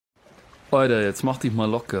Alter, jetzt mach dich mal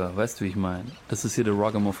locker, weißt du, wie ich meine? Das ist hier der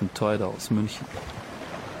Ragamuffin Teuter aus München.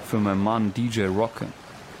 Für meinen Mann DJ Rockin'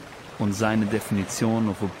 und seine Definition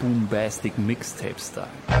of a Boombastic Mixtape Style.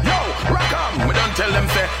 Yo, rock 'em, we don't tell them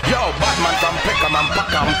say, yo, bad man from pick 'em and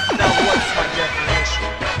pack 'em. Now what's my definition?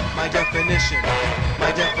 My definition,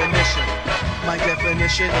 my definition, my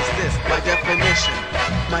definition is this. My definition,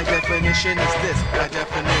 my definition is this. My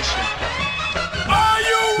definition. Are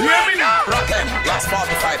you ready now? Rock 'em, last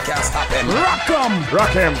 45 can't stop him. Rock 'em,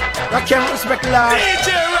 rock 'em, rock 'em, respect love.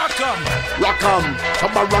 DJ rock 'em. Rock 'em,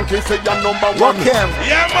 Shabba Ranking say you're number one. Rock him.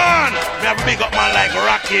 Yeah man, we have a big up man like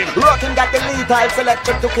rock him. Rock him got the lethal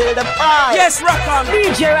selection to kill them all. Yes, rock on.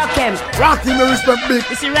 DJ rock him. Rock him, respect big.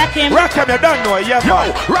 You see rock him? Rock him, you don't know, yeah Yo,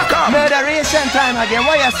 man. rock 'em. Murderation time again.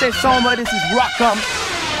 Why you say somebody this is rock 'em?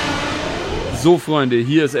 So Freunde,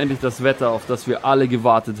 hier ist endlich das Wetter, auf das wir alle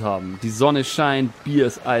gewartet haben. Die Sonne scheint, Bier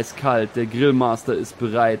ist eiskalt, der Grillmaster ist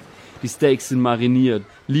bereit, die Steaks sind mariniert,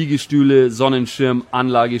 Liegestühle, Sonnenschirm,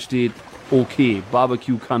 Anlage steht, okay,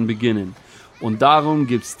 Barbecue kann beginnen. Und darum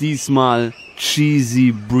gibt's diesmal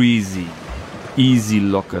Cheesy Breezy, easy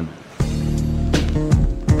locken.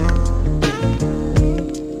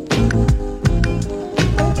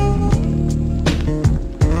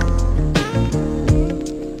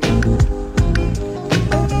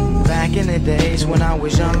 Days when I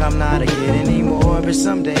was young, I'm not a kid anymore. But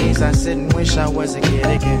some days I sit and wish I was a kid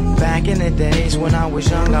again. Back in the days when I was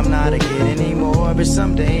young, I'm not a kid anymore. But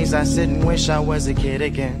some days I sit and wish I was a kid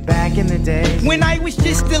again. Back in the days when I was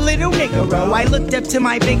just a little nigga-ro, I looked up to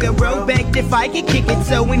my bigger bro, begged if I could kick it.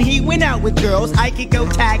 So when he went out with girls, I could go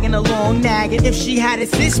tagging along, nagging. If she had a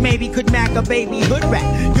sis, maybe could mac a baby hood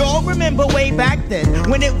rat. Y'all remember way back then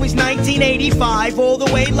when it was 1985, all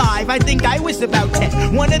the way live. I think I was about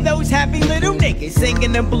 10. One of those happy little niggas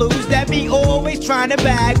singing the blues that be always trying to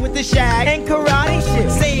bag with the shag and karate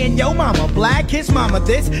shit. Saying, yo mama black, his mama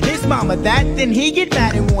this, his mama that. Then he get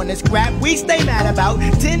mad and wanna scrap. We stay mad about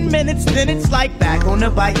 10 minutes, then it's like back on the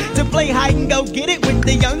bike to play hide and go get it with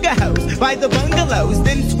the younger hoes by the bungalows.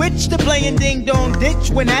 Then switch to playing ding dong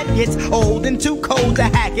ditch when that gets old and too cold to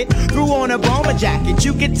hack it. Threw on a bomber jacket,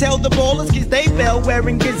 you could tell the ballers cause they fell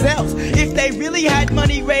wearing gazelles. If they really had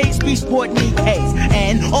money raised, be sporting EKs.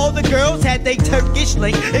 And all the girls had they Turkish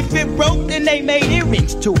link. If it broke, then they made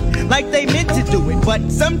earrings to it, like they meant to do it.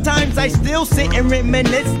 But sometimes I still sit and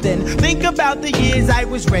reminisce, then think about the years I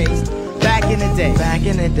was raised. Back in the day. Back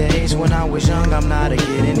in the days when I was young, I'm not a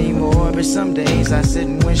kid anymore. But some days I sit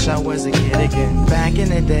and wish I was a kid again. Back in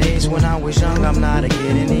the days when I was young, I'm not a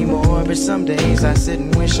kid anymore. But some days I sit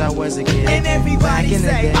and wish I was a kid. And everybody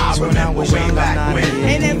say, I remember way back when.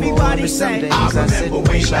 And everybody say, I remember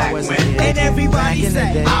way back when. And everybody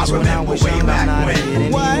say, I remember way back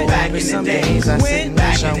when. What? Back in the days I sit and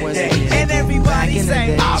wish I was a kid. And everybody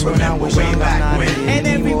say, I remember way back when. And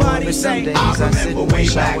everybody say, I remember way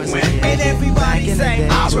back when. And everybody say,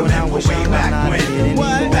 I remember way back when.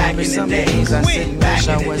 What? Back in the days I sit and wish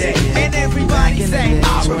I was a kid. And everybody say,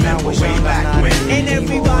 I remember way back when. And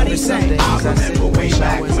everybody say, I remember way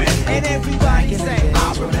back when. And everybody say,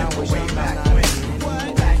 I remember way back when.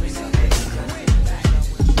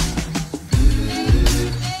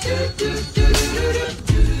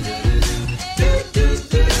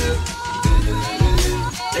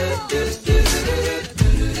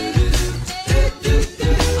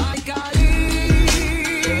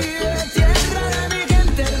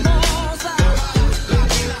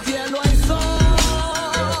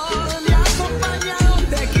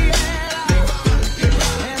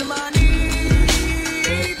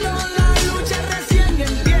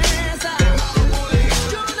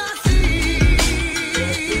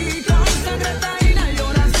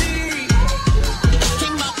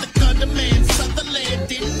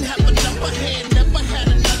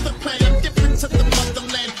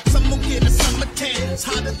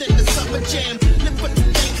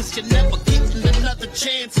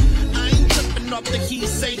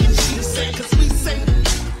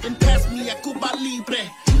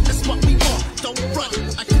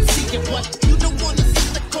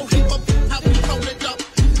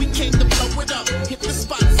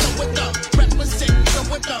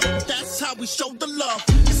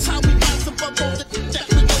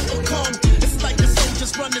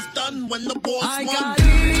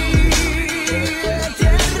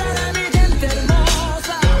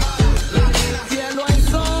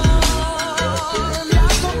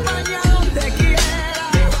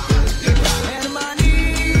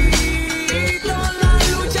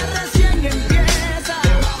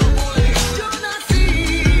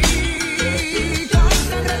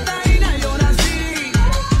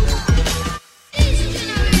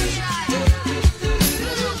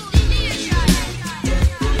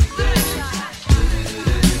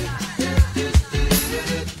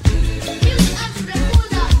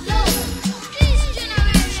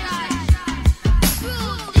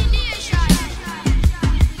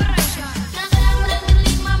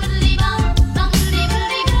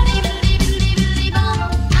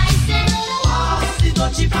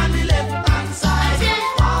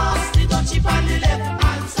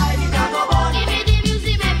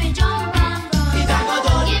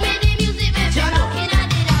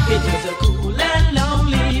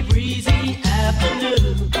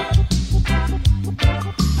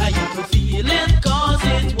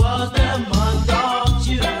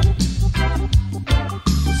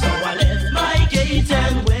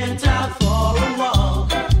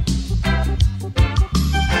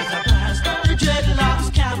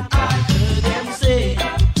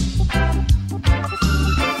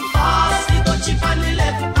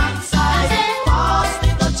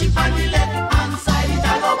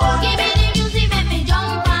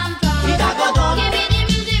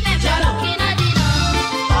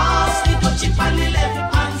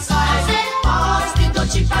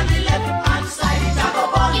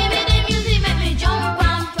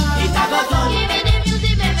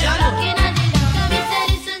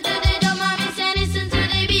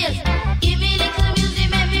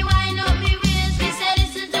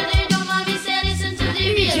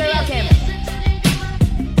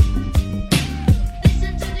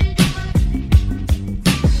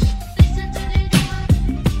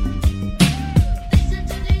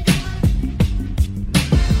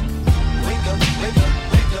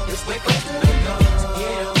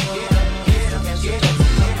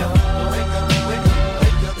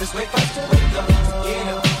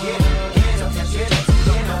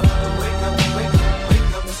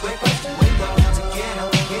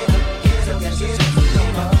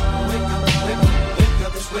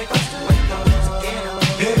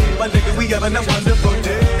 on a wonderful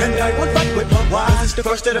day. And I won't fight with my wife. It's the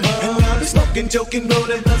first of the month. And I'll be smoking, joking,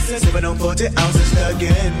 rolling, busting, sipping on 40 ounces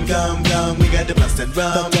again. Come, we got the bust and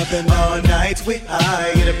rum. All night we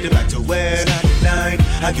high, get up the back to where 99.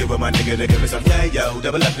 I give up my nigga to give me some yeah, yo.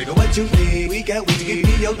 Double up, nigga, what you need? We got weed to give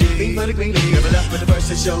me your D. For the green league, double up with the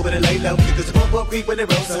first show, but it lay low. Because the pump creep when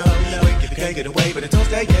it rolls so if you can't get away, but the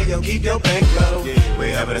toast that yeah, yo, keep your bankroll.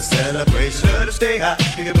 We're having a celebration, let us stay high.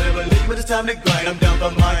 You can better believe when it's time to grind. I'm down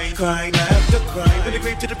for mine, crying after crying. From the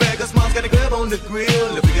creep to the bag, us mom's got a grab on the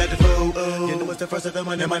grill. If we got the food, you know it's the first of the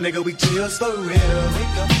month, and my nigga, we chills for real. Wake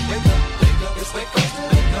up, wake up, wake up, it's wake up,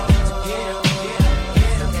 wake up, yeah.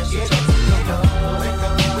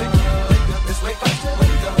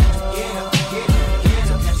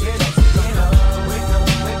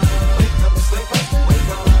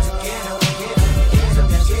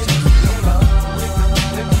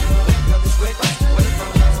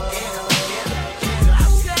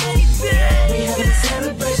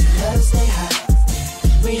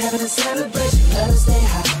 Having a celebration, let us stay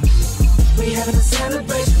high. We having a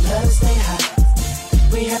celebration, let us stay high.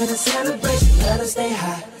 We having a celebration, let us stay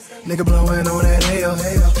high. Nigga blowing on that hell,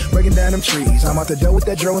 breaking down them trees. I'm out the door with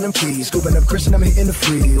that dro and them keys. Scooping up Chris and I'm hitting the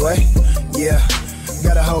freeway. Yeah,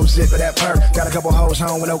 got a whole zip of that perk. Got a couple hoes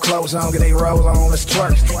home with no clothes on. Get they roll on, let's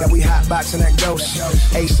twerk. Got we hot boxing that ghost.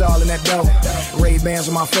 Ace all in that dough. Ray-Bans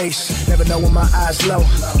on my face. Never know when my eyes low.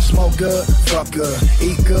 Smoke good, fuck good.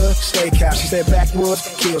 Eat good, steakhouse. She said backwoods,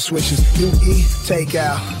 kill switches. You eat, take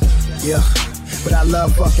out. Yeah. But I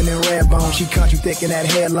love fucking in red bone. She country thick and that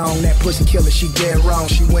hair long. That pussy killer, she dead wrong.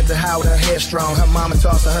 She went to Howard, her hair strong. Her mama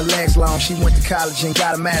tossed her legs long. She went to college and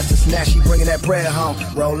got a master's. Now she bringing that bread home.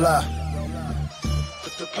 Roll up.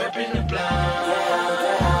 Put the purple in the blind.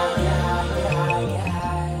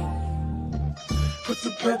 Put the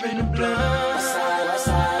purple in the blind.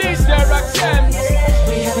 This direction.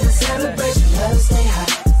 We having a celebration, let us stay high.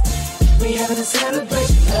 We having a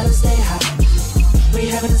celebration, let us stay high. We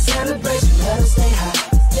having a celebration, let us stay high.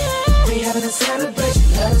 We having a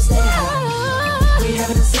celebration, let us stay high. We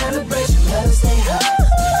having a celebration, let us stay high.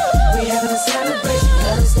 We having a celebration,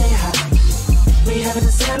 let us stay high. We having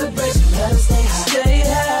a celebration, let us stay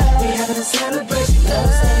high. We having a celebration, let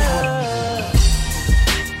us stay high.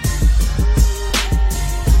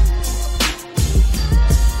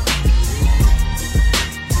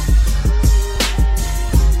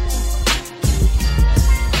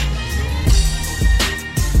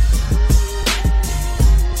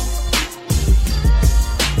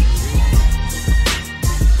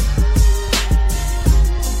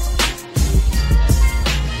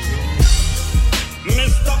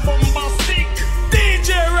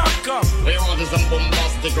 Some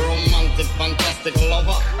bombastic, romantic, fantastic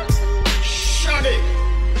lover. Shaggy,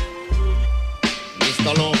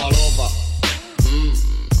 Mr. Lover,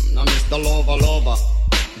 now Mr. Lover,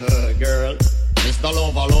 girl, Mr.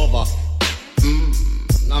 Lover,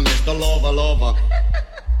 now Mr. Lover.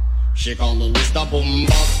 She call me Mr.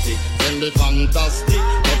 Boombastic, tell me fantastic.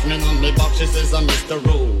 Touch me on me back, she says I'm Mr.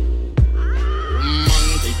 Romantic,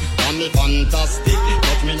 call me fantastic.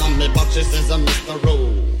 Touch me on me back, she says I'm Mr.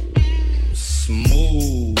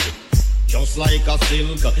 Smooth, just like a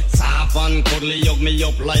silk. Soft and cuddly, hug me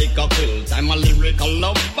up like a quilt. I'm a lyrical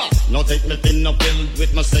lover. Now take me thin up filled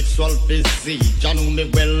with my sexual physique. You know me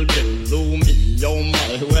well, do me, oh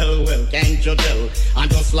my, well, can't you tell? I'm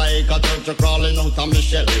just like a turtle crawling out of my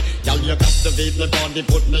shell. Girl, you captivate my body,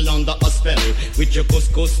 put me under a spell. With your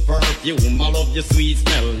couscous perfume, I love your sweet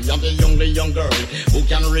smell. You're the only young girl who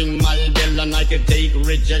can ring my bell, and I can take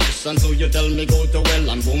rejection. So you tell me go to well,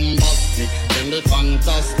 I'm bombastic, tell me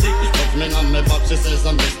fantastic. Put me on my box, she says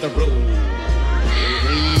I'm Mr. Romantic,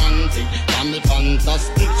 call me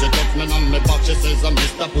fantastic. She touch me on my box, she says I'm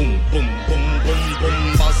Mr. Boom, boom, boom, boom,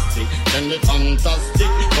 bombastic. Tell me fantastic.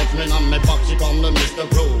 Touch me on my box, she call me Mr.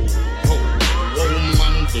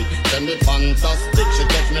 Romantic. Tell me fantastic. She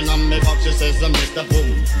touch me on my box, she says I'm Mr.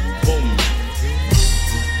 Boom, boom.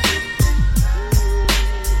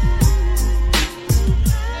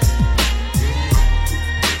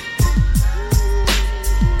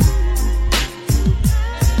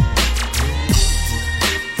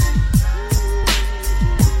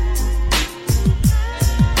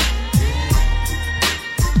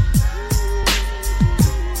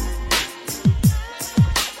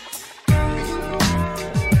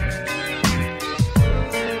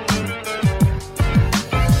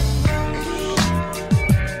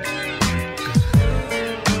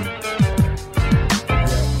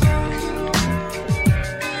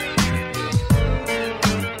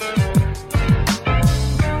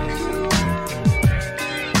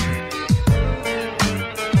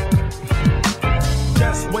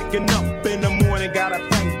 Waking up in the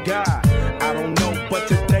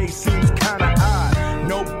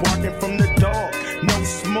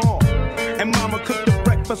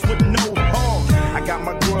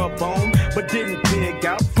phone, but didn't dig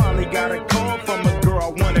out. Finally got a call from a girl I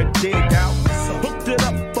wanna dig out. Hooked it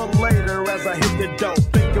up for later as I hit the dough.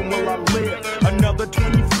 Thinking, will I live another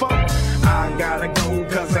 24? I gotta go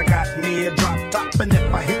cause I got me a drop top. And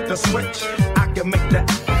if I hit the switch, I can make that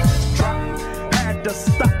drop. Had to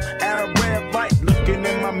stop at a red light. Looking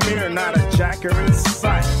in my mirror, not a jacker in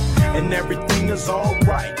sight. And everything is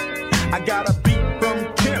alright. I got a beat from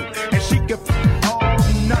Kim, and she can all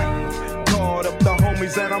night. Called up the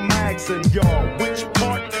homies and I'm asking y'all, which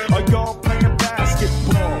part are y'all playing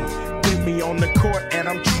basketball? Get me on the court and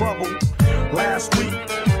I'm troubled. Last week,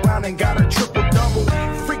 round and got a triple-double.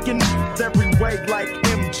 Freaking every way like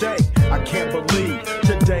MJ. I can't believe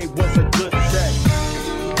today was a good day.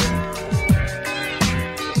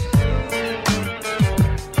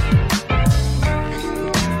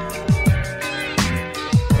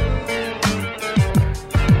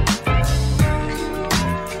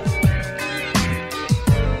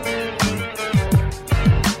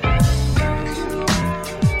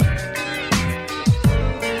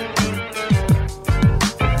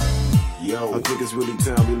 I think it's really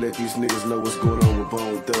time we let these niggas know what's going on with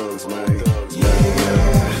Bone Thugs, man. They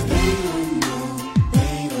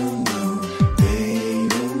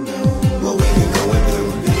don't know what we been going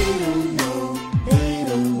through. They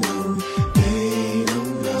don't know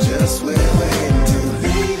just where we're heading to.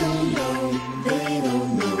 They don't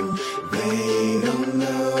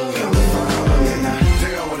know. Come on, yeah.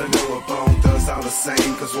 They all wanna know if Bone Thugs all the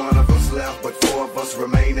same, cause one of us left, but four of us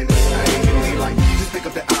remain in the same. And we like, just pick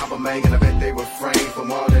up the album, man, and I bet they refrain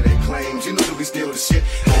from all of their claims. You know that we still the shit.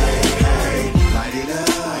 Hey, light it up.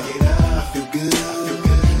 I feel good.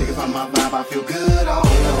 Nigga, find my vibe, I feel good all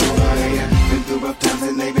over. Yeah. Been through rough times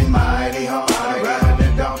and they been mighty hard. I got the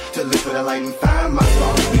dog to live for the light and find my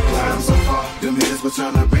spot. We climb so far, them hitters was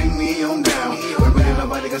trying to bring me on down. But really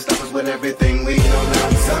nobody can stop us with everything we know now.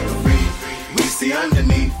 Sucker free, we see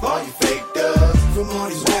underneath all you fake thugs. From all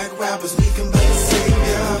these whack rappers, we come back to save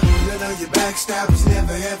ya. None of your backstabbers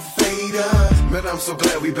never ever fade us. Man, I'm so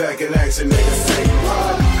glad we back in action, niggas say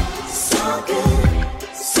what? So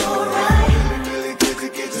good, so right. Really good to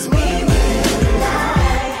get this Me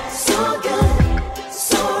tonight. So good,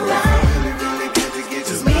 so right. Really good to get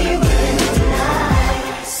this Me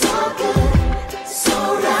tonight. So good, so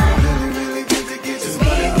right. Really good to get this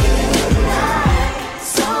Me tonight.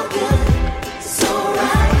 So good, so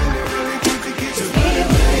right. Really good to get this Me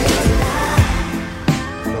tonight.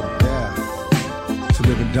 To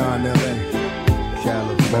live and die in LA,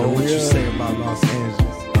 California. What you say about Los Angeles?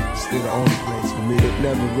 Still the only place for me. It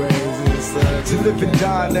never rains in the sun. To live and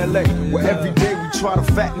die in LA, where every day we try to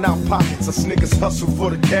fatten our pockets. Us niggas hustle for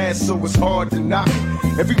the cash, so it's hard to knock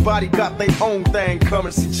it. Everybody got their own thing,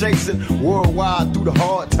 currency chasing. Worldwide through the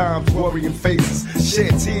hard times, worrying faces.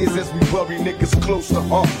 Shed tears as we bury niggas close to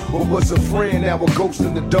heart. What was a friend, now a ghost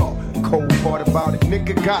in the dark. Cold part about it,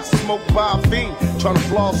 nigga got smoked by a fiend. Trying to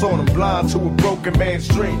floss on him, blind to a broken man's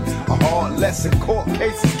dream. A hard lesson, court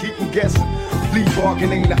cases keep him guessing. Plea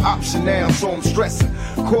bargain ain't an option now, so I'm stressing.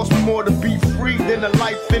 Cost me more to be free than a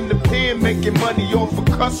life in the pen. Making money off of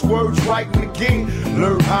cuss words, writing again.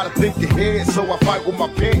 Learn how to think ahead, so I fight with my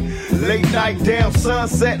pen. Late night down,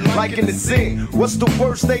 sunset, like in the zen. What's the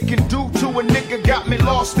worst they can do to a nigga? Got me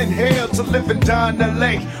lost in hell to live and die in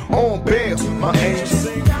LA. On bail, my angels.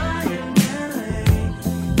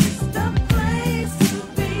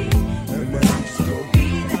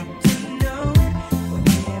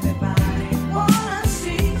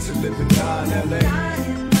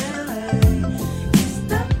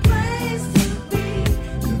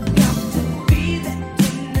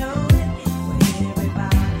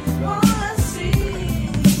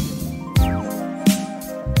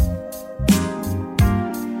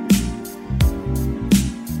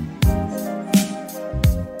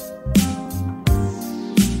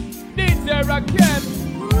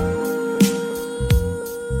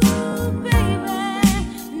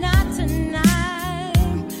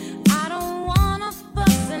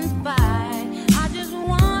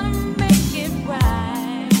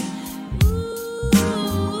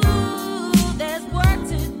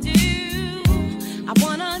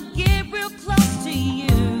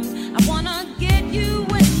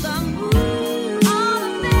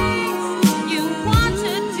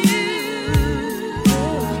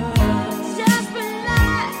 Just relax.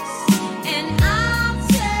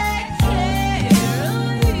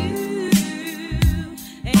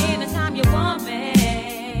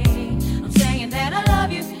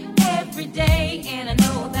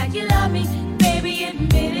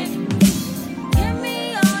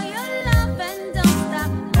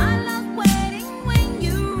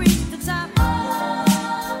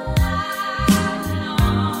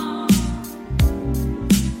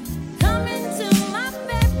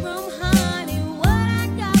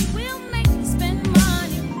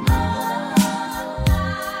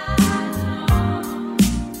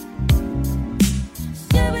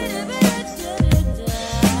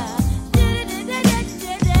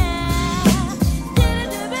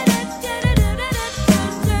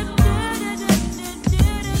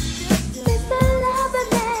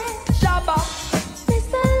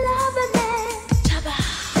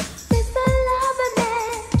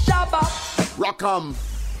 Rock 'em.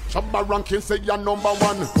 Shabba ranking say you're number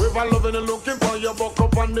one. We've a loving and looking for your buck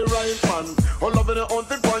up on the right man. Oh, loving and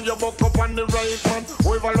hunting for your buck up on the right man.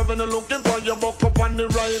 We've a loving and looking for your buck up on the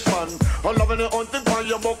right man. Oh, loving and hunting for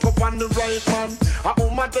your buck up on the right man. A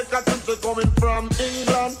woman take a trip, she coming from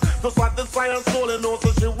England to satisfy her soul and know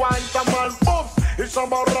so she wants a man. Oops, it's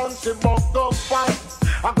Shabba run, she buck up fast.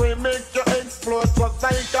 I'm going to make you explode just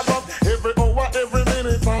like a bomb. Every hour, every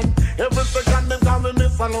minute, man. Every second, them call me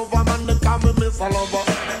Miss a Lover, man. Them call me Miss a Lover.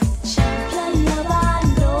 Champion lover,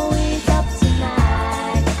 know it's up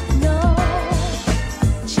tonight. No,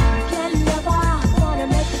 champion lover, wanna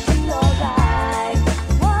make you feel alright.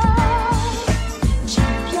 Whoa,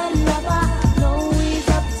 champion lover, know it's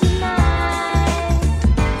up tonight.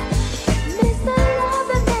 Mr.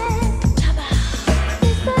 Loverman, Shabba.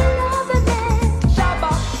 Mr. Loverman,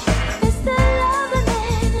 Shabba. Mr.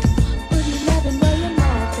 Loverman, put your loving where your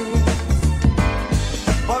mouth is.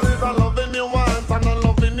 But if I loving you once and I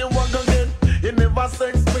loving you again, you never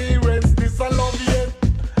experience this I love yet.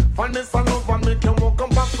 And this I love and make you walk up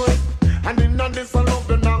backward. And in this I love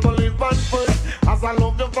you not gonna live and first. As I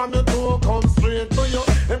love you from your toe, come straight to you.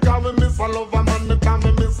 Them call me Miss a Lover, man, they call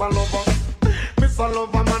me Miss a Lover. Miss a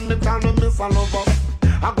Lover, man, they call me Miss a Lover.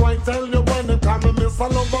 I'm going to tell you when they call me Miss a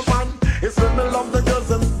Lover, man. It's when me love the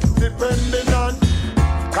girls and depending on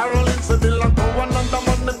Caroline said they like go another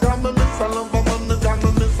man, they call me Miss a Lover, man, they call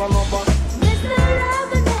me Miss a Lover. Mr.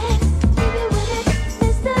 Loverman, give me with it.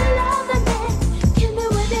 Mr. Loverman, kill me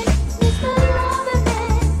with it. Mr.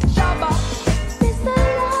 Loverman, Shabba. Mr.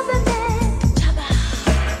 Loverman, Shabba.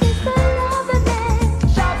 Mr. Loverman,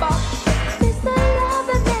 Shabba. Mr.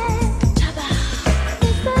 Loverman, Shabba.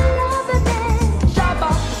 Mr. Loverman, Shabba.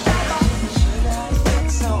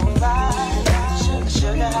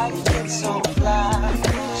 Sugar, how you get so fly?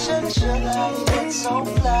 Sugar, how you get so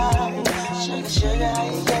fly? Sugar, how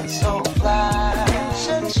you get so fly?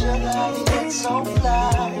 Sugar, how you get so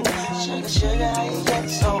fly? Sugar, how you get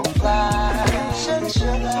so fly?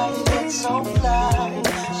 Sugar, how you get so fly?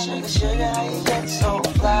 Sugar, how you get so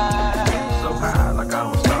fly? So high like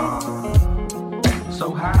I'm a star.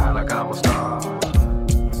 So high like I'm a star.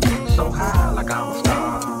 So high like I'm a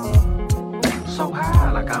star. So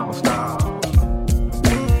high like I'm a star.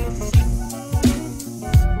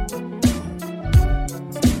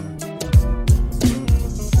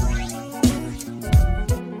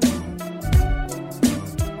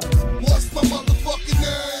 What's my motherfucking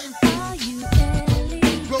name? Are you Ellie?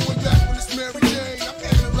 Going back when it's Mary Jane, I'm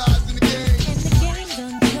analyzing the game. And the game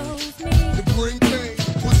done chose me. To bring pain,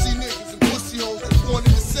 pussy niggas and pussy hoes that wanted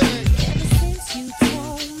to say Ever since you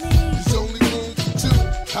told me, there's only room for two.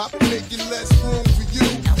 I've been making less room for you.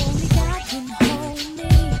 now only God can hold me.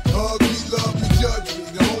 Hug me, love me, judge me.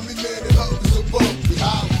 The only man that hovers above me.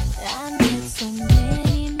 Holla. I met so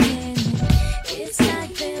many men, it's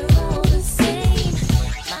like they're all the same.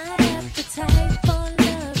 My appetite for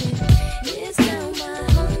loving is now my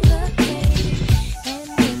hunger pain. And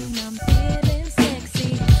when I'm feeling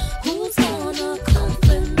sexy, who's gonna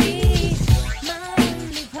comfort me? My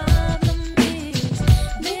only problem is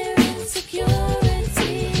their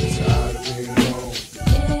insecurity. Tired of being alone,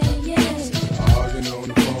 Yeah, yeah, arguing on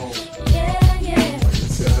the phone. yeah, yeah,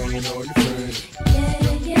 Telling all your friends, yeah,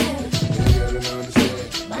 yeah. they gotta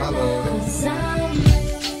understand my love. 'Cause I'm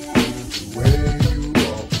The way you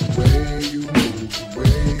walk, the way you move, the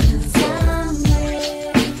way you talk,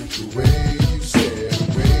 the way you stare, the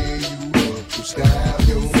way you look, you style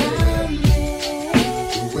your hair,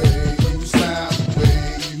 the way you smile, the way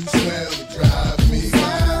you smell, it drives me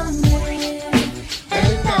wild.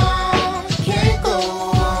 And I can't go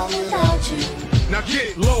on without you. Now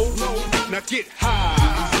get low, now get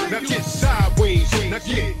high, now get sideways, now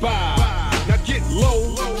get by. Now get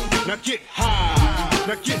low, now get high,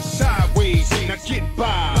 now get sideways, now get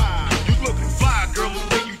by. You looking fly, girl, the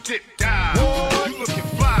way you dip dive. You looking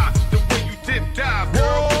fly, the way you dip dive,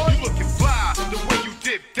 girl. You looking fly, the way you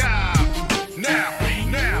dip dive. Now,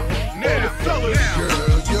 fellas,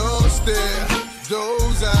 Girl, your stare,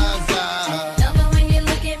 those eyes, Love it when you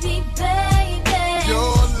look at me, baby.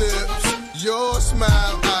 your lips, your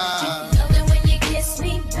smile, Love it when you kiss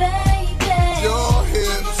me, baby. your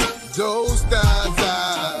hips, those thighs,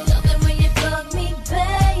 Love it when you fuck me,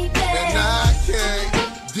 baby. and I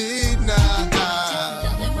can't deny.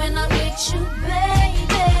 Love it when I'm with you,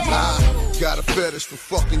 baby. I got a fetish for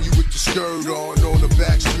fucking you with your skirt on the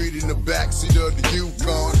back street in the backseat of the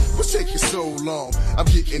Yukon. What's taking so long? I'm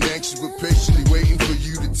getting anxious but patiently waiting for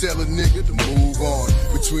you to tell a nigga to move on.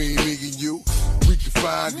 Between me and you, we can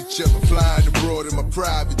find each other flying abroad in my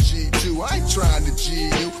private G2. I ain't trying to G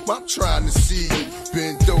you, I'm trying to see you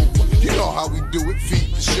bend over. You know how we do it,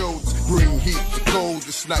 feet to shoulders. bring heat to cold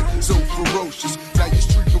this night, so ferocious. Now you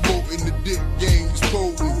street promoting the dick game is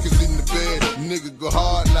potent. Cause in the bed, nigga go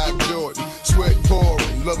hard like Jordan. Sweat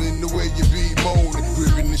pouring, loving the way you be moaning.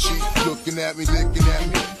 Gripping the sheet, looking at me, licking at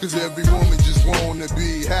me. Cause every woman just wanna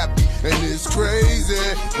be happy. And it's crazy,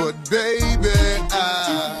 but baby,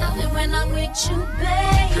 I love it when I'm with you,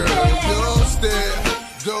 baby. Girl, your stare,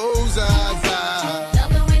 those eyes, I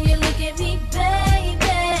love it when you look at me,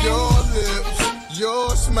 baby. Your lips, your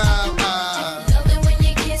smile, I love it when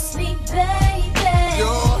you kiss me, baby.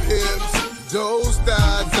 Your hips, those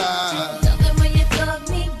thighs, I love it when you hug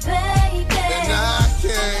me, baby. And I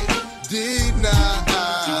can't deny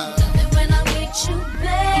love it when I'm with you,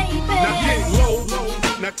 baby. Now get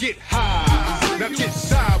low, now get high, now get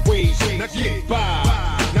sideways, now get by.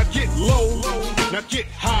 Now get low, now get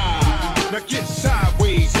high, now get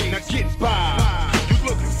sideways, now get by. You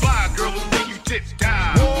looking fly, girl, the way you dip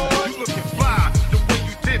down. You looking fly, the way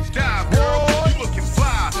you dip down, girl. You looking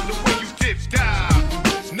fly, the way you dip down.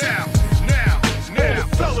 Now, now.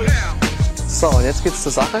 So, und jetzt geht's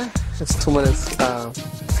zur Sache. Jetzt tun wir das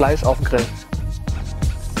Fleisch auf den Grill.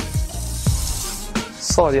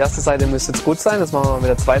 So, die erste Seite müsste jetzt gut sein. Jetzt machen wir mal mit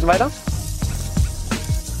der zweiten weiter.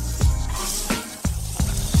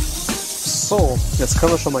 So, jetzt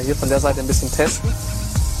können wir schon mal hier von der Seite ein bisschen testen.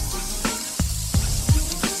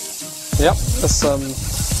 Ja, das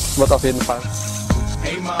wird auf jeden Fall.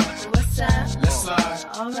 Hey mom, what's up? Let's slide.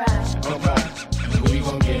 Alright. We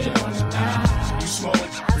gon' get it on tonight. You smoke,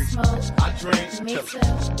 I smoke, I drink, me too.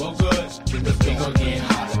 well good, cause we gon' get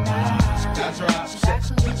hot tonight. Got drops, got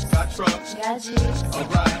clues, got trucks, got G's.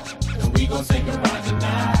 alright, and we gon' take a ride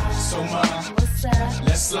tonight. So mom, what's up?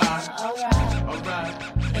 let's slide.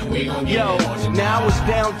 Alright. We gon' get Yo, it on tonight. now I was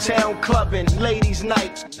downtown clubbing, ladies'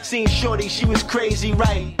 night. Seen shorty, she was crazy,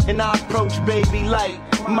 right? And I approached baby like,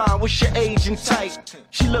 Mom, what's your age and type?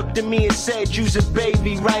 She looked at me and said, you's a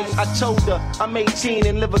baby, right? I told her, I'm 18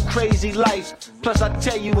 and live a crazy life. Plus I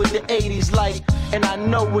tell you what the 80s like, and I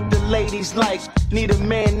know what the ladies like. Need a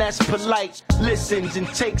man that's polite, listens and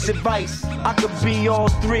takes advice. I could be all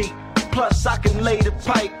three, plus I can lay the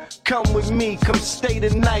pipe. Come with me, come stay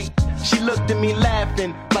the night. She looked at me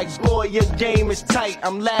laughing, like boy your game is tight.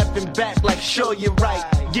 I'm laughing back like sure you're right.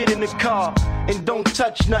 Get in the car and don't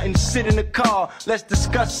touch nothing, sit in the car. Let's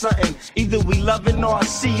discuss something, either we loving or I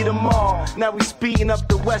see you tomorrow. Now we speeding up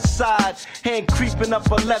the west side, hand creeping up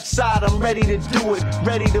our left side. I'm ready to do it,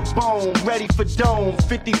 ready to bone, ready for dome.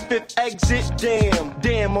 55th exit,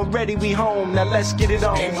 damn, already we home. Now let's get it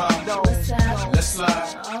on. Hey mom, let's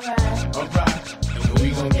slide. Alright, and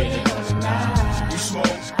we gon' get it on tonight. You smoke,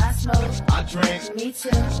 I smoke, I drink, me too.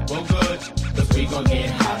 well good, cause we gon' get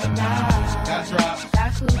hot tonight. Got drops,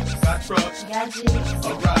 got clues, got trucks, got G's.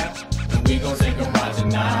 alright, and we gon' take a ride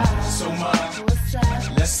tonight. So mom, what's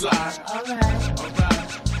up? let's slide. Alright,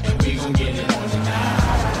 and we gon' get it on tonight.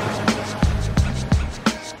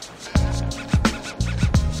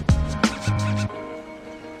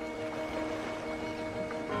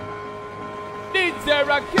 DJ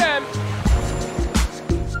Rakim.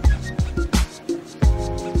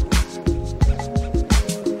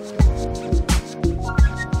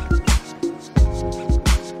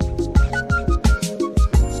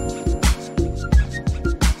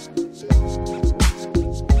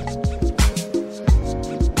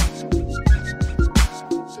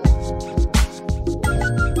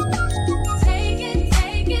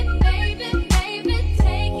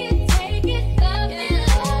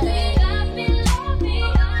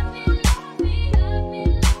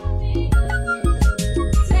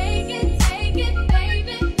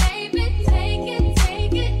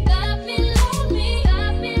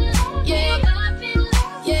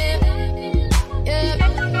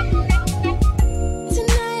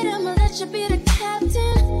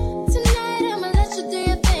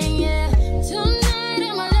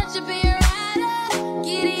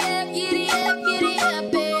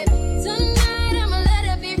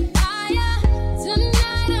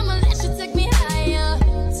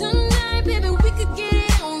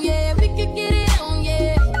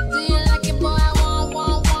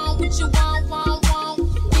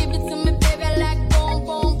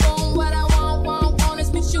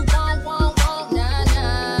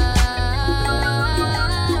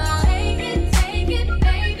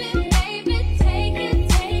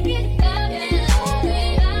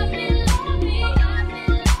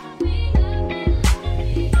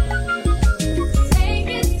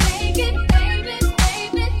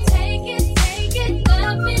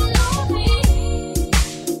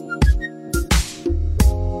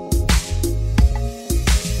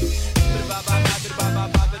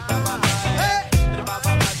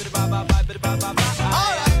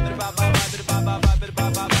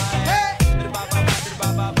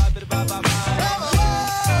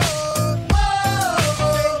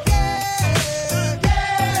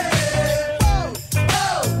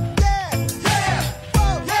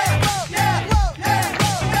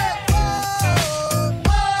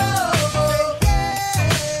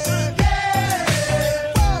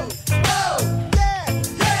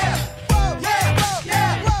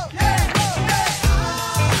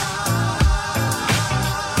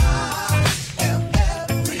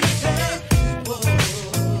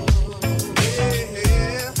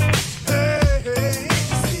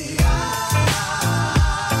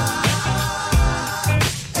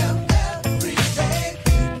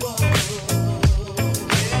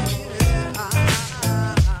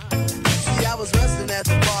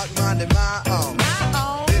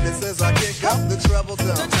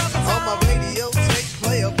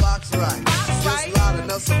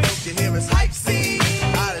 wife scene.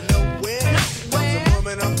 Out of nowhere, comes a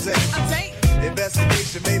woman I'm dating.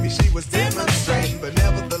 Investigation, maybe she was demonstrating, but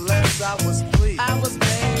nevertheless I was pleased.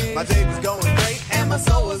 My day was going great and my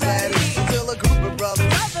soul was at ease until a group of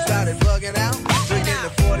brothers started bugging out, drinking the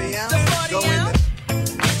 40 ounce, going to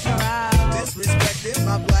disrespecting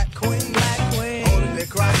my black queen, holding their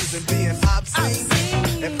crotches and being obscene.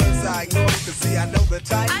 At first I ignored it, cause see I know the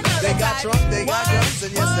type. They got drunk, they got guns,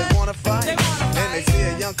 and yes they wanna fight. And they see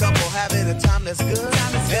a young couple having a time that's good,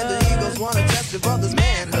 and the Eagles wanna test the brother's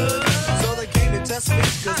manhood. So they came to test me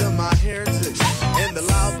cause of my heritage and the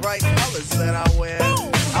loud bright colors that I wear.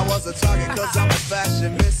 I was a target cause I'm a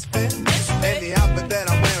fashion misfit, and the outfit that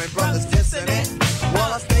I'm wearing, brothers dissing it.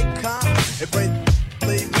 While I stay calm, if they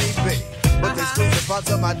leave me be, but they squeeze the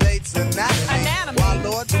parts of my date's anatomy. Why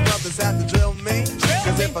Lord, the brothers have to drill me,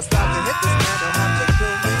 cause if I stop and hit this man, they'll have to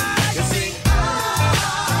kill me. You see,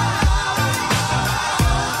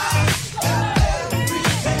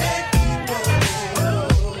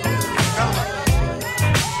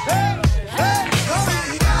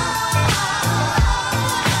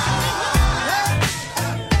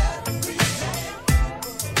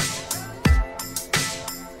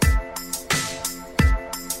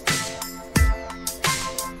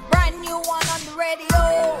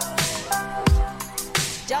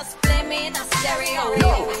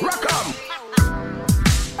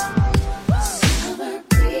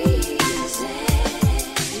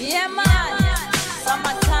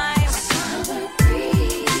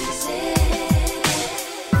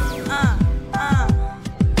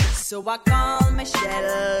 So I call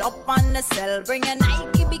Michelle up on the cell, bring a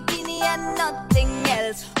Nike bikini and nothing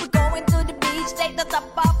else. We're going to the beach, take the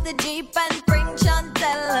top off the Jeep and bring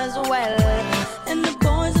Chantel as well. And the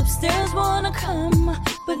boys upstairs wanna come,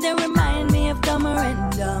 but they remind me of Dumber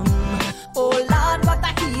and Dumb. Oh Lord, what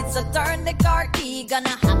a heat, so turn the car key,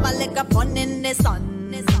 gonna have a lick of fun in the sun.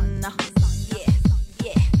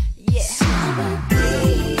 Summer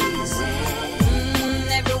breeze,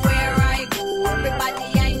 everywhere I go,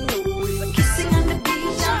 everybody I know is kissing on the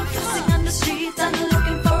beach, I'm kissing on the streets, I'm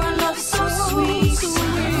looking for a love so sweet.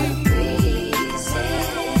 Summer breeze,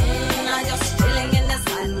 I'm just chilling in the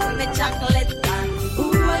sun with my chocolate bun.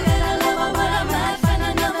 Ooh, I got a lover, but I might find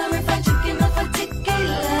another if I drink enough of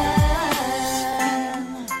tequila.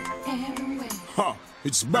 Huh,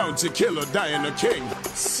 it's Bounty Killer, Diana King.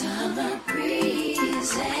 Summer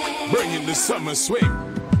breeze, bringing the summer swing,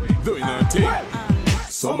 doing our thing.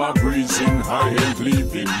 Summer breezing, high heels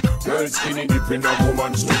leaping, girls skinny dipping, a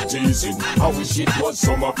woman strip teasing. I wish it was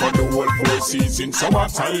summer for the whole 4 seasons.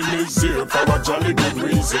 Summertime is here for a jolly good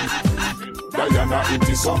reason. Diana, it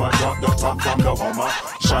is summer, drop the top from the Hummer.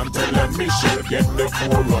 Chantel and Michelle get the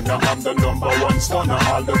 4-runner. I'm the #1 stunner,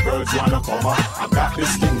 all the girls wanna come up. I got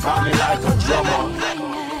this thing call me like a drummer.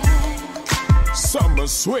 Summer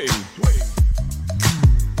swing.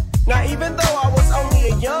 Now even though I was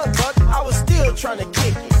only a young buck, I was still trying to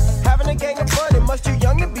kick it. Having a gang of fun and much too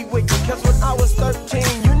young to be wicked. Cause when I was 13,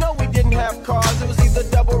 you know we didn't have cars. It was either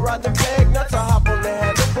double ride the bag, nuts or hop on the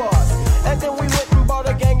handlebars. And then we went and bought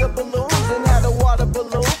a gang of balloons and had a water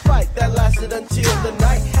balloon fight that lasted until the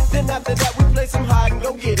night. Then after that we played some hide and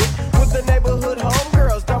go get it with the neighborhood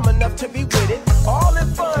homegirls dumb enough to be with it. All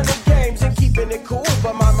in fun and games and keeping it cool.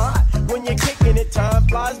 But my mind, when you're kicking it, time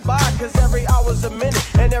flies by. Cause every hour's a minute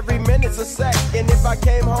and every minute's a sec. And if I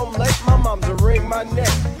came home late, my mom's a wring my neck.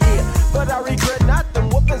 Yeah, but I regret not the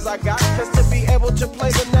whoopings I got. Cause to be able to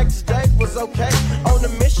play the next day was okay. On a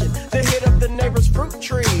mission to hit up the neighbor's fruit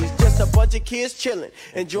trees. Just a bunch of kids chilling,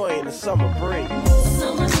 enjoying the summer breeze.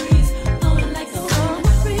 Summer breeze, blowing like the summer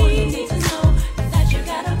breeze. All you need to know is that you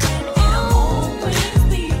got a friend and I'll always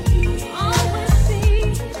be, never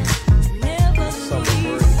leave.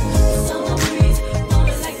 Summer breeze,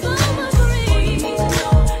 blowing like summer breeze. All you need to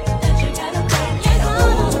know is that you got a friend and I'll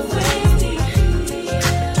always be.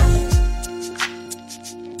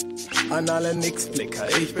 An alle Nix-Blicker,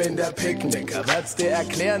 ich bin der Picknicker. Werd's dir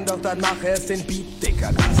erklären, doch dann mach erst den Beat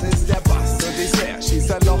dicker. Das ist der Bass und die Snare,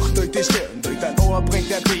 schießt ein Loch durch die Stirn. Durch dein Ohr bringt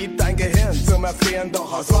der Beat dein Gehirn zum Erfrieren.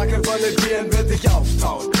 Doch aus Wackeln von den Tieren wird dich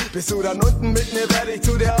auftauen. Bist du dann unten mit mir, werde ich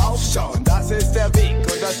zu dir aufschauen. Das ist der Weg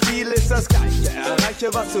und das Ziel ist das Gleiche.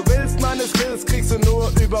 Erreiche, was du willst, meine Skills kriegst du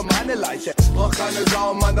nur über meine Leiche. Brauch keine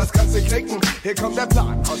Sau, Mann, das kannst du knicken. Hier kommt der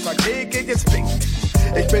Plan, aus der Klee geht jetzt Pink.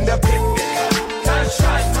 Ich bin der Picknicker, kein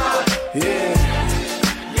Scheiß, Mann. Yeah.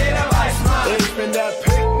 Jeder weiß, Mann. Ich bin der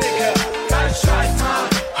Picknicker, kein Scheiß, Mann.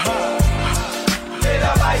 Ha.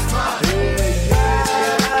 Jeder weiß, Mann. Yeah.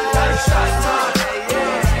 Kein Scheiß, Mann.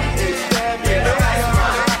 Ich bin jeder weiß,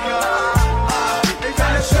 Mann. Ich bin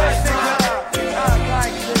der Scheiß, Mann.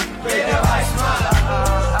 Jeder weiß, Mann.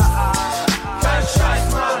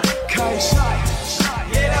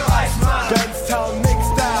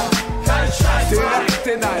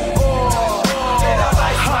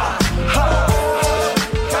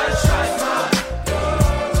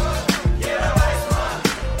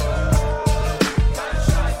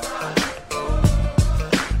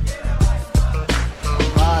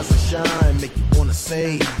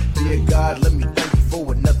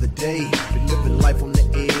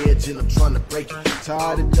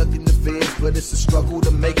 tired of ducking the feds, but it's a struggle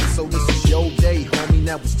to make it. So this is your day, homie.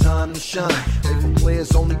 Now it's time to shine. Make the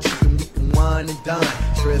players only chicken, we can wine and dine.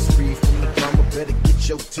 Stress free from the drama, better get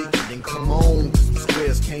your ticket and come on. Cause the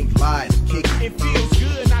squares can't lie to kick it. It feels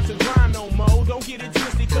good not to grind no more. Don't get it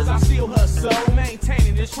twisted, cause I still hustle.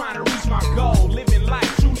 Maintaining this, trying to reach my goal. Living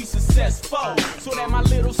life truly successful, so that my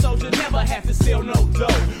little soldier never have to sell no dough.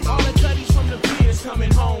 All the cutties from the peers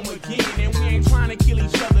coming home again. And we ain't trying to kill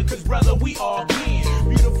each other, cause brother, we all kin.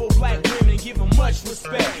 Beautiful black women, give them much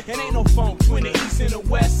respect. And ain't no funk between the east and the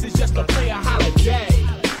west, it's just a player holiday.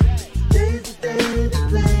 Day's the day to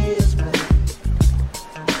play is right.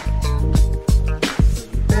 So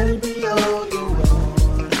you better be on your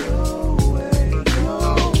way.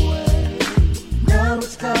 Now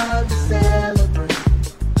it's time to celebrate.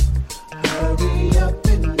 Hurry up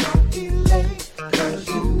and don't be late, cause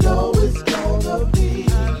you know it's gonna be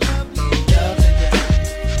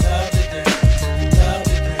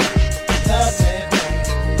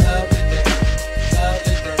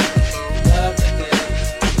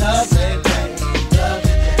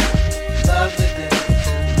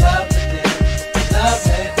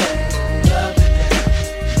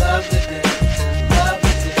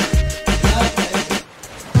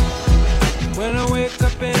When I wake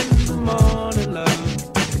up in the morning, love,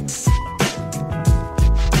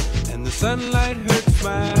 and the sunlight hurts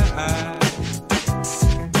my eyes,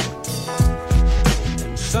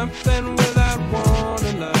 and something without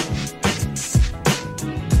warning, love,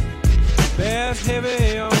 bears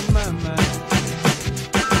heavy on my mind.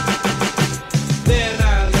 Then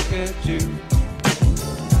I look at you,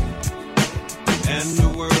 and the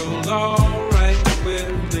world's alright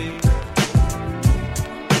with me.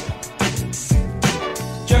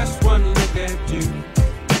 Just one look at you,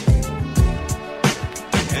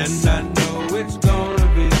 and I know it's gonna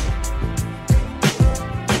be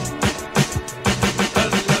a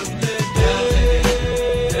lovely day.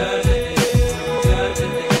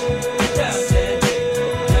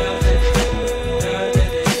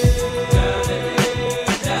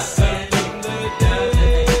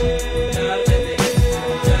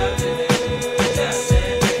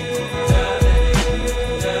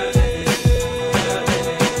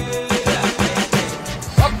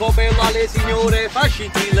 Poco bello alle signore, fa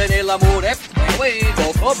scintille nell'amore.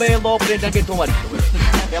 Poco bello, prende anche tuo marito.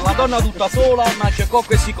 È la donna tutta sola, ma c'è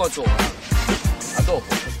cocco e si consola. A dopo.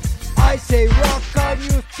 I say rock on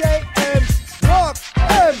you, say rock,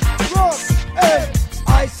 rock,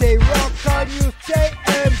 I say rock on you, say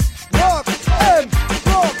rock,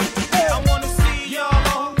 rock, I wanna see y'all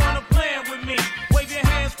who wanna plan with me. Wave your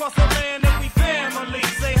hands across the land and we family.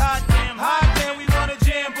 Say hot damn, we want a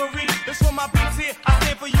jamboree. This for my beats here, I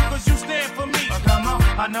stand for you cause you stand for me. Come on,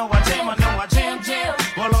 I know I jam.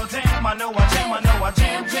 Well, oh damn, I know I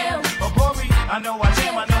jam. Oh, Bori, I know I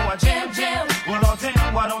jam. Well, oh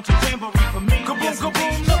damn, why don't you jamboree for me? Kaboom,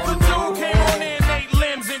 kaboom, number two came on in 8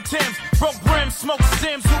 limbs and Timbs. Broke brims, smoked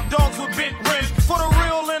Sims, hoop dogs with bent rims. For the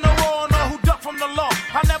real and the raw, know who duck from the law.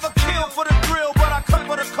 I never kill for the thrill, but I cut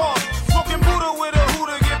for the cause. Smoking Buddha with a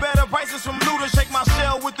hooter, get better prices from looters. Shake my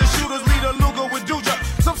shell with the shooters, lead a Luger with Duja.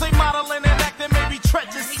 Some say modeling and acting, maybe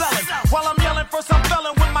treacherous selling. While I'm yelling, first I'm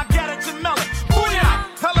felling with my Gattatin melon. Booyah!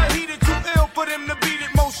 Hella heated, too ill for them to beat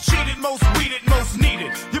it. Most cheated, most weeded, most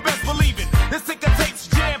needed. You best believe it. This ticker tapes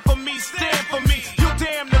jam for me, stand for me. You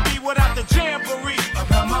damn to be without the jamboree.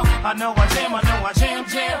 Come on, I know I jam.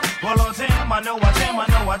 Well, oh damn, I know I jam.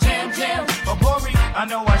 Oh, Bori, I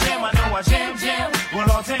know I jam.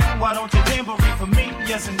 Well, oh damn, why don't you jamboree for me?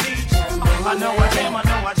 Yes, indeed. I know I jam. Well,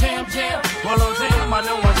 oh damn,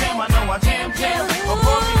 I know I jam. Oh,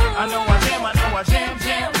 Bori, I know I jam.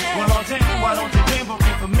 Well, oh damn, why don't you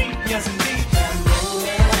jamboree for me? Yes, indeed.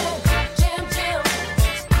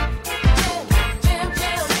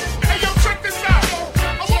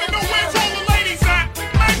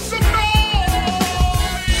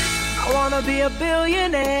 Be a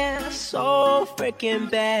billionaire so freaking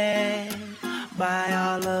bad. Buy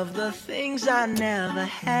all of the things I never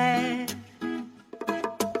had.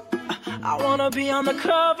 I wanna be on the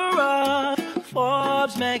cover of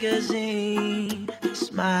Forbes magazine,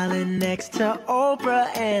 smiling next to Oprah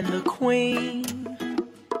and the Queen.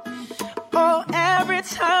 Oh, every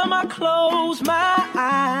time I close my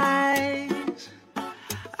eyes,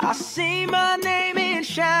 I see my name in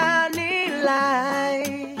shining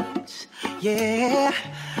lights. Yeah,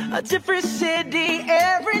 a different city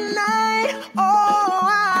every night. Oh,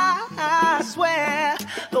 I swear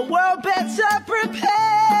the world better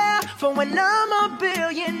prepare for when I'm a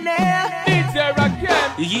billionaire. there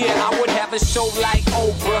again. Yeah, I would have a show like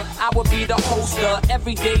Oprah. I would be the host of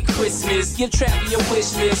Everyday Christmas. Give Trappy a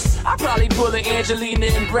wish list. I'd probably pull an Angelina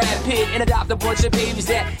and Brad Pitt and adopt a bunch of babies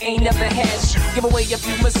that ain't never had shit. Give away a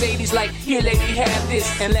few Mercedes like, here lady, have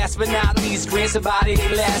this. And last but not least, grant somebody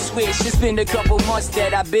their last wish. It's been a couple months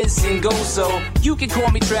that I've been single, so you can call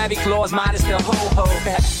me Travis Claus minus the ho-ho.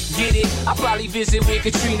 Get it? I'll probably visit where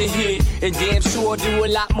Katrina hit, and damn sure do a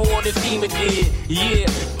lot more than FEMA did. Yeah,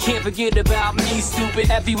 can't forget about me,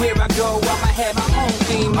 stupid. Everywhere I go, I'ma have my own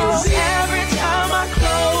theme music. Every time I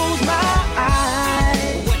close my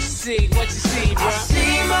eyes, what you see, bro? I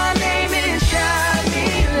see my name in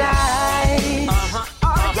shining lights.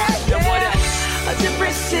 Oh, yeah. A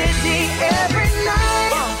different city every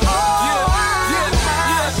night.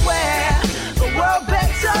 I swear the world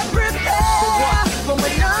better prepare for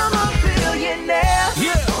when I'm a billionaire.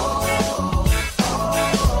 Yeah.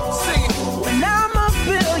 Sing it. When I'm a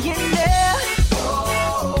billionaire.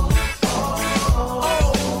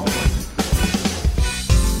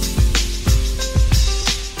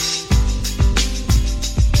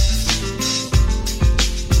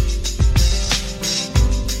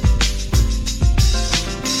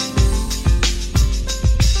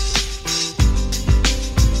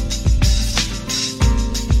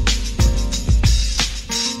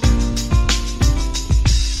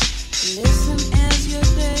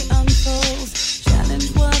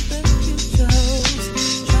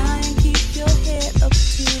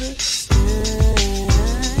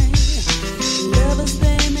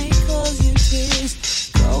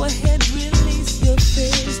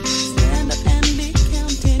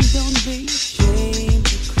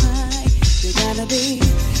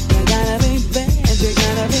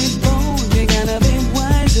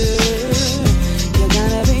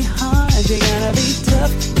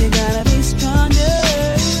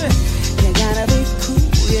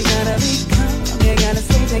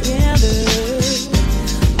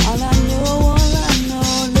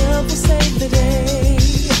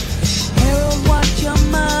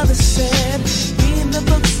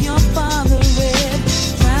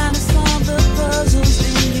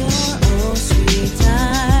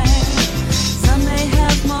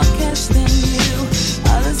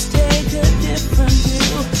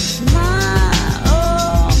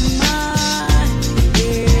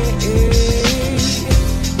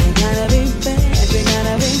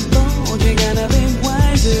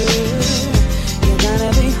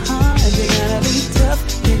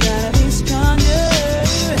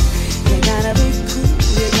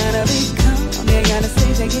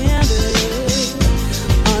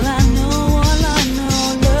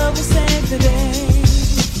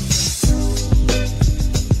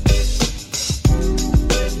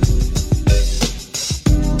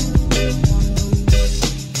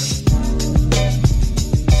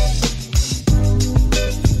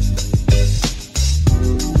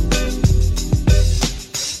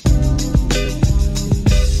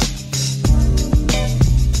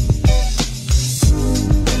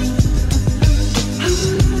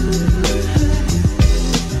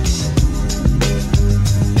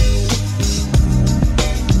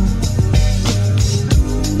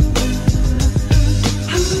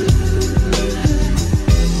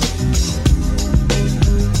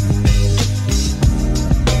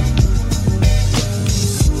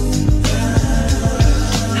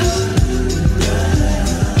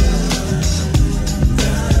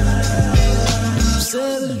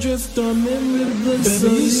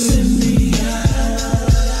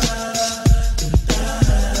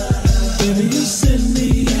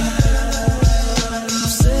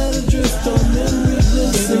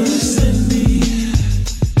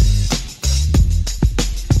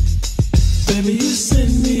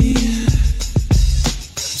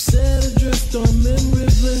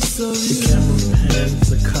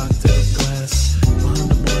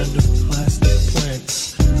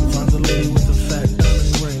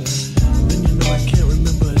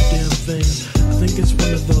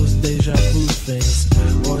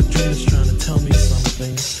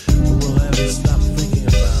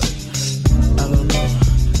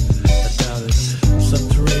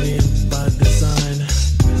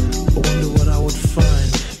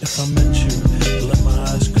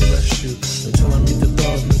 Until I meet the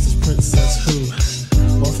dog, Mrs. Princess, who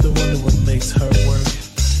off the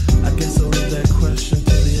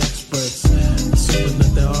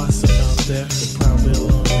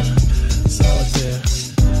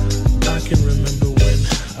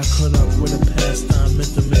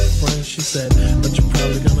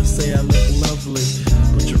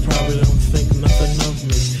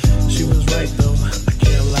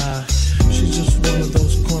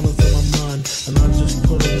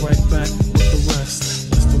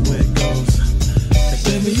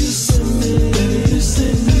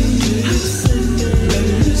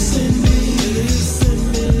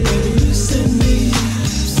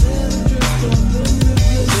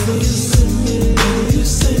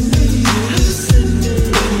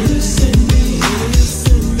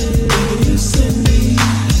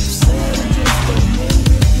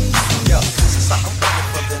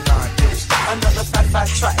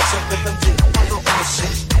So let them do my little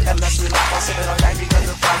bullshit. And let's relax, I'll sit it on night because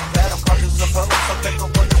the fact that I'm cautious of her. So pick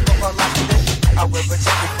up what is more like it. I will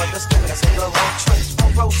protect you for the skin, that's in the wrong choice.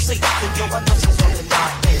 Front row seat, then yo, I know she's only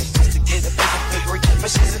 9 years. Just to get a basic degree,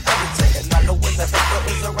 but she's an everything. And I know when the paper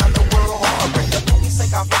is around the world, hard. Bring the movie,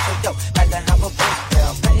 say I'm for yo, like to have a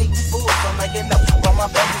breakdown. Pay you fools, I'm like, you know, while my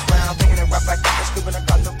baby's round, taking it right back up, scooping a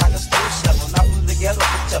condom by the stool shovel. Not from the yellow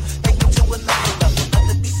picture, take you to another level. Not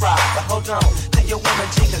to be fried, but hold on to your woman,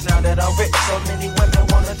 G, cause now that I'm rich, so many women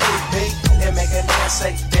wanna do me. And make a man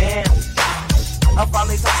say, damn. I'm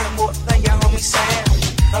finally talking more than your homie Sam.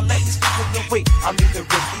 Now ladies, keep it the week, I meet the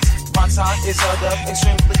rookies. My time is held up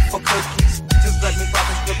extremely for cookies. Just let me pop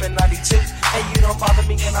this whip in 92. And you don't bother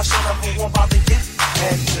me and I shut up and won't bother you.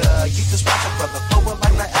 And you just watch a brother forward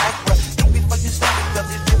like Niagara. Think before you start it, cause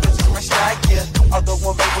these rivers is my stag, yeah. Although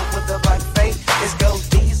I'm able with the black fade, it's gold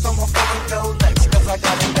D's on my fucking gold legs, cause I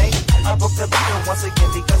got it made. I broke the leader once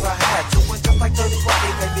again because I had to. And just like 30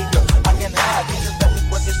 Friday, baby girl, I can have you. Just let me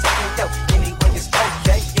work this second, yo. Anyway, it's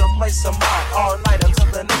okay. You'll play some mine all night until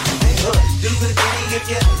the next day. Do the ditty if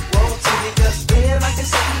you want to, because then I can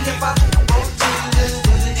see if I want to. Just do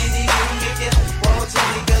the ditty if you want to,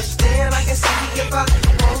 because then I can see if I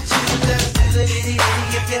want to. Just do the ditty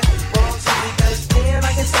if you want to, because then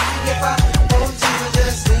I can see if I want to.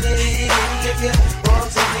 Just do the ditty if you want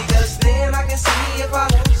to, because then I can see if I want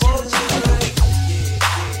to.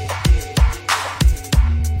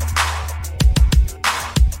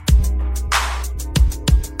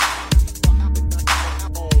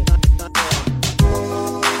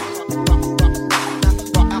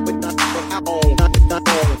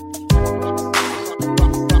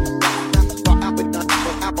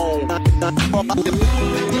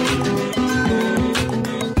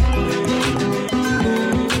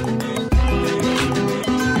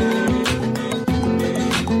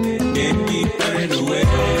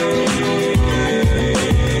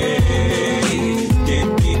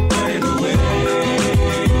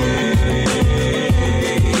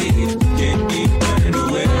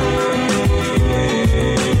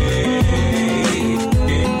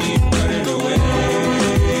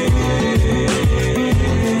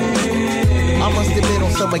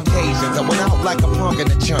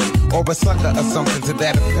 Or a sucker or something to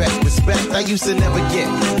that effect. Respect I used to never get,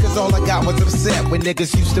 cause all I got was upset when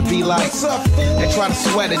niggas used to be like, what's up, fool? And try to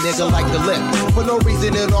sweat a nigga like the lip. For no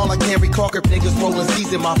reason at all, I can't recall if niggas rolling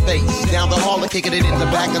C's in my face. Down the hall, kicking it in the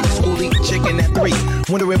back of the school, eating chicken at 3.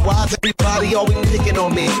 Wondering why's everybody always picking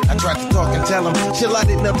on me. I tried to talk and tell them, chill, I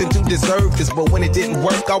did nothing to deserve this. But when it didn't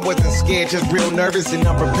work, I wasn't scared, just real nervous and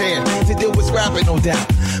unprepared to deal with rapping, no doubt.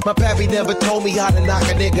 My pappy never told me how to knock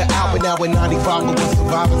a nigga out, but now in 95 I was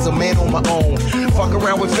surviving, a man on my own. Fuck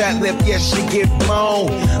around with fat lip, yes, she get blown.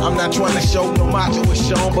 I'm not trying to show no macho is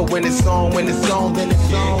shown, but when it's on, then it's on.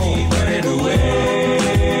 Keep running away.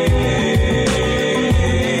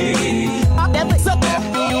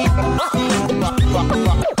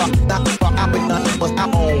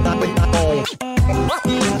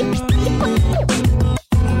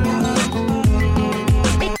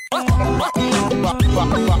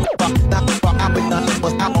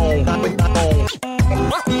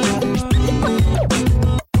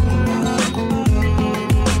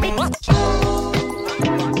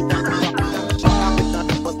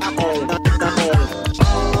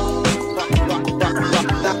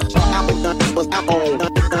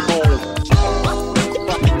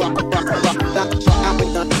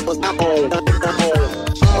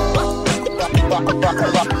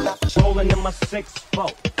 I'm rolling in my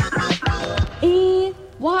 6-4.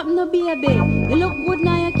 What no baby? You look good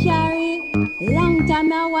now you carry. Long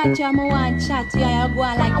time I watch you, I want chat to you. You go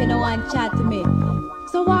on like you don't want chat to me.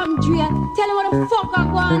 So what Dre? Tell me what the fuck I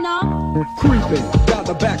want now. Creeping down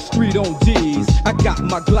the back street on D's. I got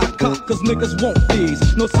my Glock cocked cause niggas want these.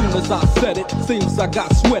 No soon as I said it, seems I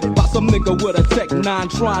got sweated by some nigga with a Tech 9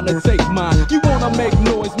 trying to take mine. You wanna make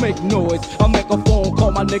noise, make noise. I'll make a phone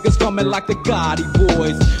call, my niggas coming like the Gotti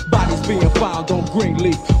boys. Bodies being found on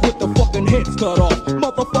Greenleaf with the fucking heads cut off.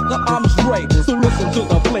 Motherfucker, I'm Dre. So listen to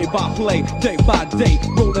the play-by-play, day by day.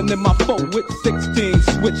 Rolling in my 4 with 16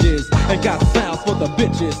 switches. And got sounds for the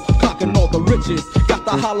bitches, clocking all the riches. Got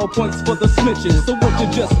the hollow points for the snitches. So won't you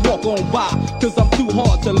just walk on by, cause I'm too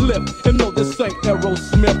hard to lift. And no, this ain't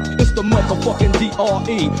Aerosmith, it's the motherfucking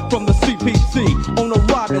DRE from the CPT. On a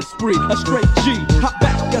riding spree, a straight G. Hop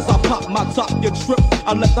back as I pop my top, you trip.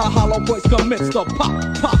 I let the hollow points commence to pop,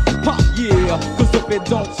 pop, pop, yeah. Cause if it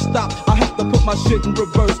don't stop, I have to put my shit in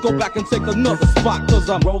reverse. Go back and take another spot, cause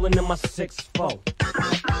I'm rolling in my 6-4.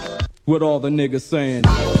 With all the niggas saying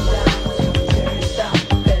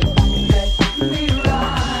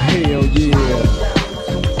hell yeah.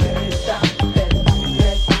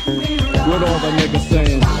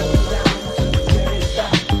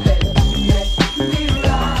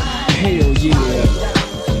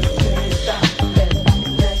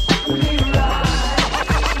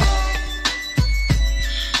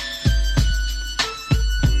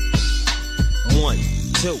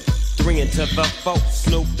 to the folk.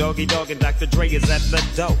 Snoop, Doggy Dogg, and Dr. Dre is at the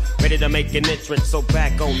door, ready to make an entrance, so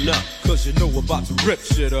back on up. Cause you know we're about to rip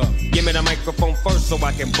shit up. Give me the microphone first so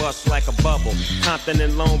I can bust like a bubble. Compton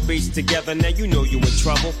and Long Beach together, now you know you in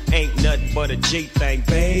trouble. Ain't nothing but a G thing,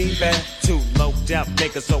 baby. Too loped out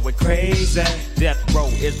niggas, so we're crazy. Death Row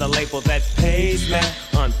is the label that pays me.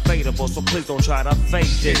 Unfadable, so please don't try to fake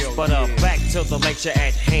this. But back to the lecture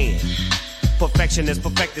at hand. Perfection is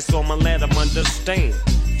perfected, so I'ma let them understand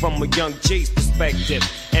from a young G's perspective.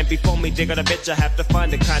 And before me dig on a bitch, I have to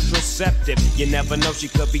find a contraceptive. You never know, she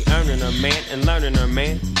could be earning her man and learning her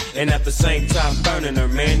man, and at the same time burning her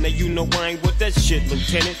man. Now you know I ain't with that shit,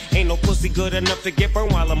 Lieutenant. Ain't no pussy good enough to get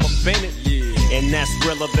burned while I'm offended. And that's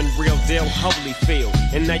realer than real deal, Holyfield.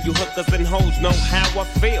 And now you hookers and hoes know how I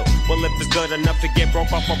feel. Well, if it's good enough to get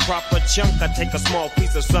broke off a proper chunk, I take a small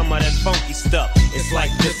piece of some of that funky stuff. It's like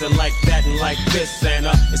this and like that and like this and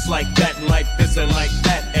it's like that and like this and like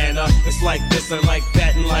that and it's like this and like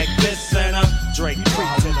that and like this and Drake creep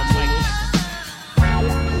to the mic.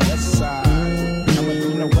 West side, coming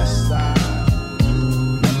from the west side,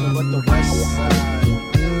 nothing but the west side.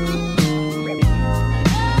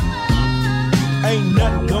 Ain't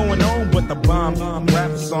nothing going on but the bomb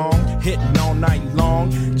rap song, hitting all night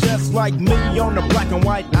long. Just like me on the black and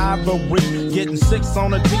white ivory, getting 6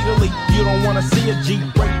 on a T-Delete. You don't wanna see a G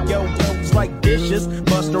break your toes like dishes.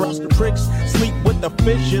 Buster up the tricks, sleep with the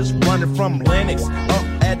fishes. Running from Lennox up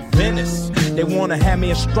at Venice. They wanna have me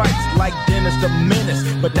in stripes like Dennis the Menace,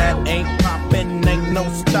 but that ain't poppin', ain't no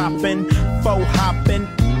stopping. Faux hopping,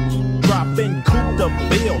 dropping, coup de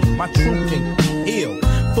bill. My truth can heal.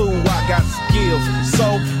 Fool, I got skills.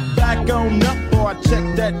 So back on up, boy, I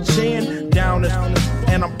check that chin. Down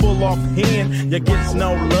and I'm full off hand. You gets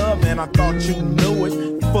no love, and I thought you knew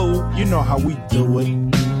it. Fool, you know how we do it.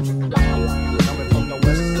 Coming from the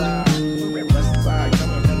west side,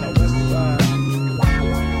 coming from the west side.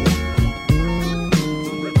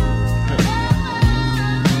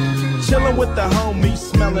 Chillin' with the homies,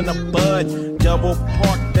 smelling a bud. Double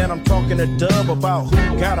park, then I'm talking to Dub about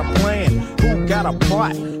who got a plan, who got a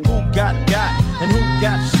plot, who got, and who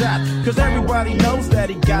got shot. Cause everybody knows that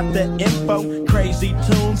he got the info. Crazy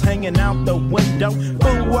tunes hanging out the window.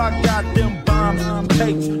 Ooh, I got them bomb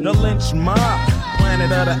tapes, the lynch mob.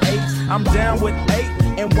 Planet of the Apes, I'm down with 8,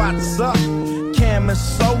 and what's up? Cam and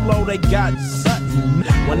Solo, they got something.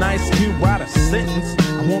 When Ice Cube write a sentence,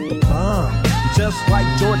 I want the bomb. Just like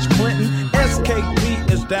George Clinton, SKP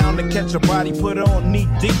is down to catch a body, put it on knee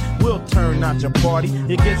deep, we'll turn out your party.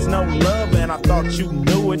 It gets no love, and I thought you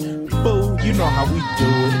knew it. Fool, you know how we do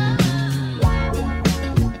it.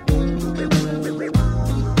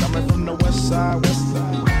 Coming from the west side, west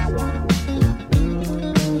side.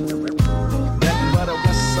 Nothing but a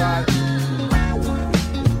west side.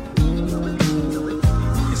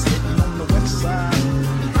 It's hitting on the west side.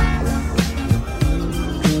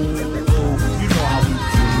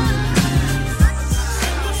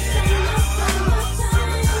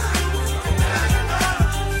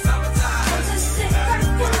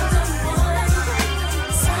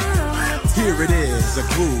 Here it is, a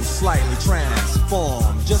groove slightly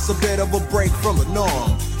transformed. Just a bit of a break from the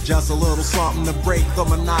norm. Just a little something to break the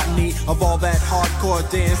monotony of all that hardcore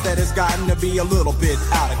dance that has gotten to be a little bit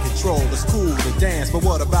out of control. It's cool to dance, but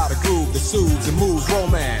what about a groove that soothes and moves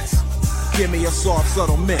romance? Give me a soft,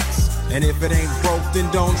 subtle mix, and if it ain't broke, then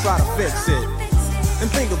don't try to fix it. And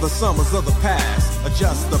think of the summers of the past.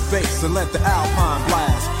 Adjust the bass and let the Alpine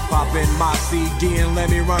blast. Pop in my CD and let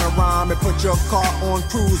me run a rhyme and put your car on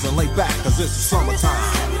cruise and lay back, cause it's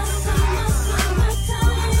summertime.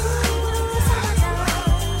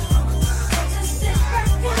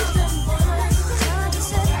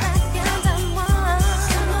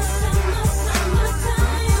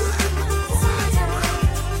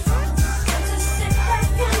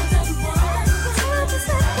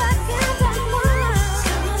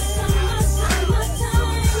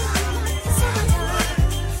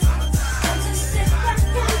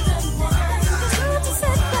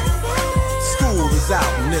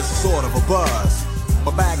 Sort of a buzz,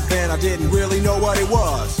 but back then I didn't really know what it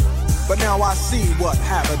was. But now I see what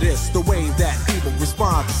half of this, the way that people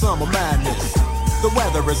respond to summer madness. The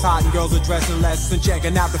weather is hot and girls are dressing less and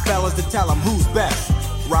checking out the fellas to tell them who's best.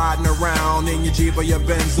 Riding around in your Jeep or your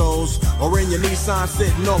Benzos, or in your Nissan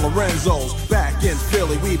sitting on Lorenzo's. Back in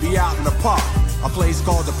Philly, we be out in the park. A place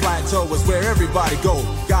called the Plateau is where everybody goes.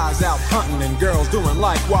 Guys out hunting and girls doing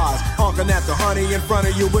likewise. Honking at the honey in front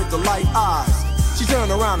of you with the light eyes. She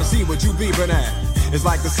turn around and see what you beeping at. It's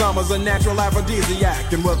like the summer's a natural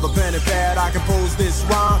aphrodisiac. And with a pen and pad, I compose this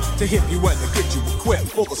rhyme to hit you and to get you equipped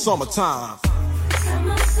for the summertime.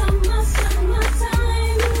 Summer, summer, summertime.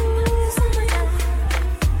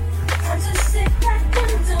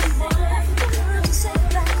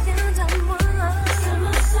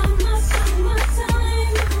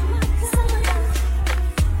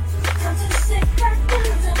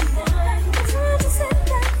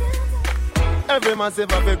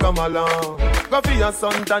 massive if you come along. Go for your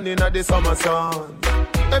sun tan in the summer sun.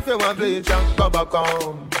 If you want bleach and go back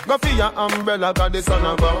home. Go for your umbrella cause the sun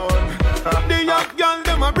a burn. The young girl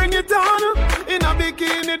them a bring it on. In a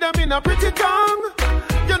bikini them in a pretty tongue.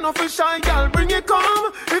 You know for shy girl bring it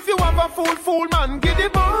come. If you have a fool man get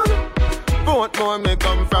it on. Both more may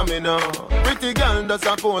come from me now. Pretty girl does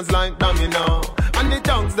a pose like dummy now. And the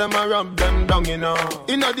tongues them a rub them down you know.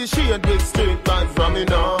 Inna the shade with street vibes from me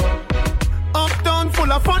now. Uptown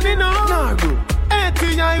full of fun you know. Nah,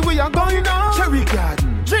 ATI we are going now. Cherry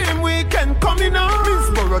Garden Dream Weekend coming now.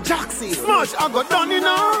 Middlesboro Jackson Smash I got done you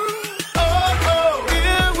know. Oh,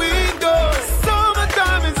 here we go.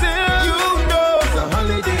 Summertime is here. You know it's a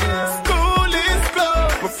holiday. School is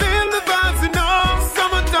closed. We feel the vibes you know.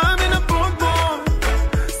 Summertime in a Portmore.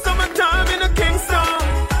 Summertime in a Kingston.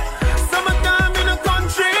 Summertime in a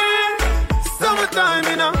country. Summertime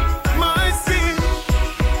in a my city.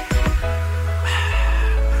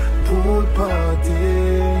 Pool party.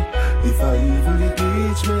 If I even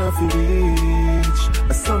reach me, I feel reach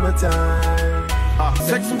a summertime.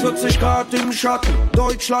 46 Grad im Schatten,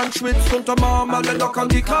 Deutschland schwitzt unterm Arm, alle lockern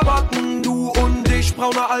die Krawatten. Du und ich,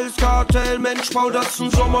 brauner als Kartell, Mensch, bau das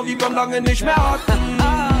ein Sommer, wie wir lange nicht mehr hatten.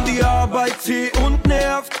 Die Arbeit zäh und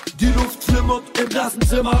nervt, die Luft flimmert im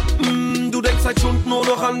Klassenzimmer. Du denkst seit Stunden nur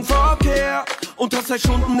noch an Verkehr und hast seit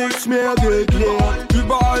Stunden nichts mehr geklärt.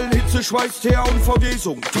 Überall Hitze, Schweiß, Teer und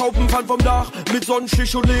Verwesung, Taubenpfand vom Dach mit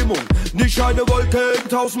Sonnenstich und Lähmung. Nicht eine Wolke in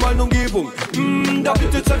 1000 Meilen Umgebung. Da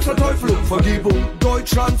bittet selbst der Teufel um Vergebung.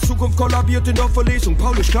 Deutschlands Zukunft kollabiert in der Verlesung.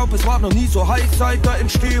 Paul, ich glaub, es war noch nie so heiß seit der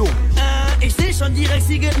Entstehung. Ich seh schon direkt,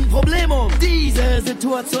 sie geht ein Problem um. Diese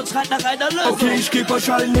Situation schreit nach einer Lösung. Okay, ich geb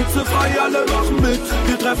euch allen hitzefrei, alle machen mit.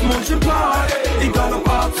 Wir treffen uns im Park. Egal ob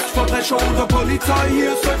Arzt, Verbrecher oder Polizei.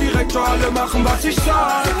 Hier ist der Direktor, alle machen, was ich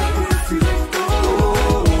sag.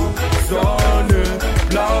 Sonne,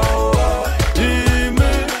 blauer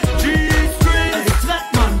Himmel, G-String. Ey,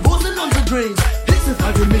 Trettmann, wo sind unsere Drinks?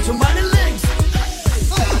 Hitzefrei für mich und meine Links.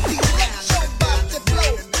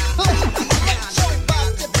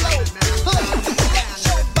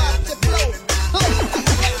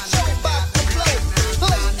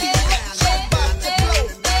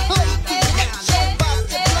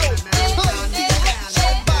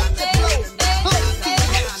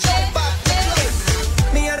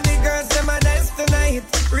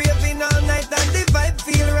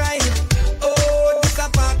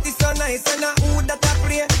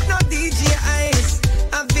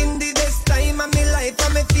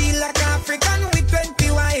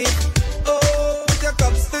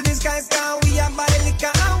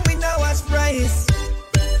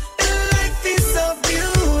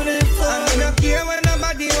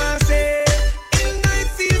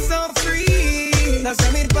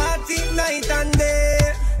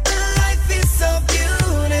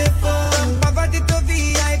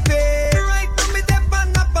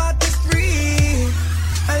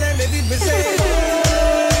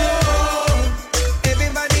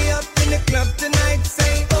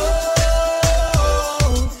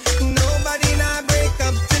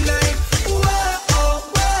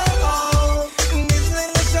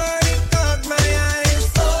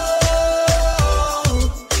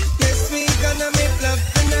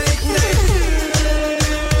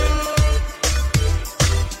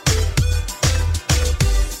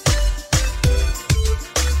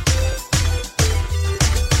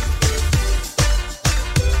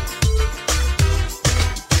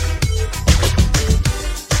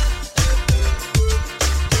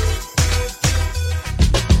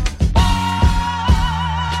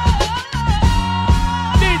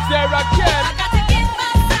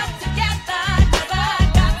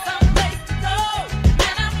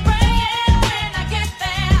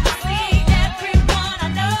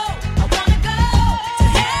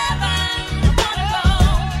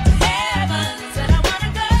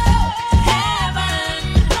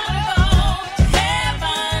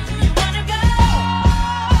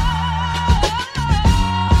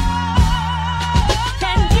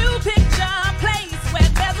 Can you picture a place where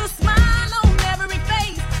there's a smile on every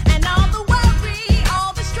face and all the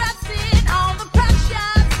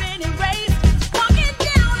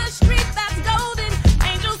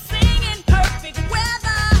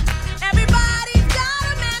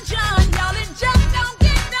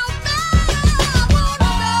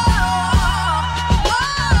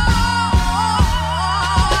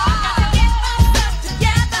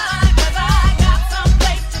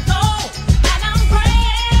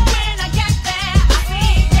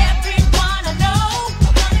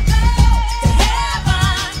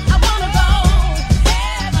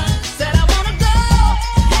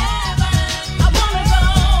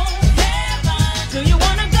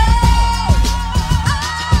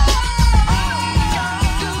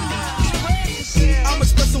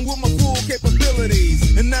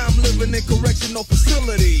even in correctional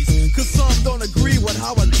facilities. Cause some don't agree with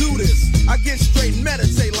how I do this. I get straight and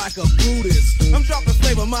meditate like a Buddhist. I'm dropping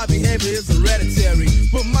flavor, my behavior is hereditary,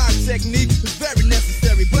 but my technique is very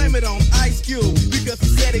necessary. Blame it on Ice Cube, because he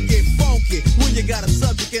said it get funky when you got a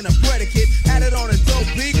subject and a predicate. Add it on a dope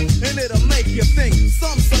beat, and it'll make you think.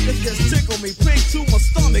 Some suckers just tickle me pink to my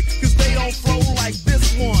stomach, cause they don't flow like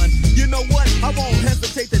this one. You know what? I won't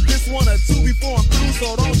hesitate to diss one or two before I'm through,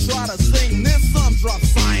 so don't try to sing this. Some drop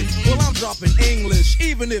science, well I'm dropping English,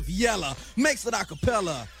 even if Yella makes it a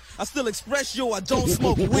cappella. I still express yo, I don't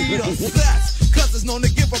smoke weed or sex, cause it's known to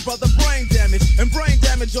give a brother brain damage. And brain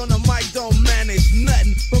damage on the mic don't manage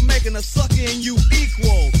nothing but making a sucker and you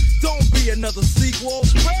equal. Don't be another sequel.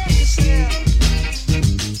 Spread yourself. Do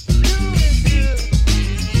it good.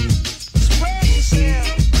 Spread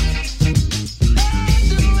yourself.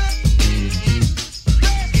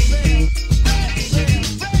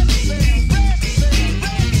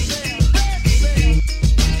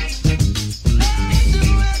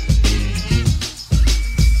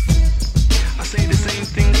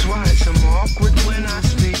 Awkward when I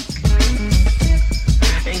speak.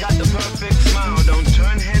 Ain't got the perfect smile, don't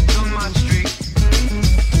turn heads on my street.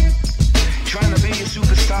 Trying to be a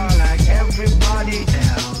superstar like everybody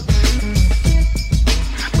else.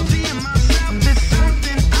 But being myself is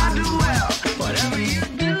something I do well. Whatever you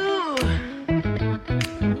do,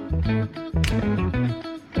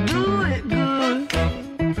 do it good.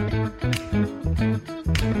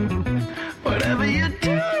 Whatever you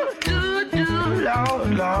do,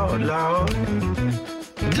 Lord, Lord.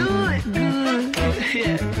 Do it good,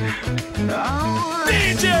 yeah. Oh,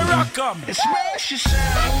 DJ Rockham. Express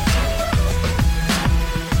yourself.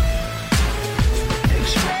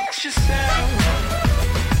 Express yourself.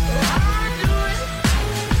 I do it.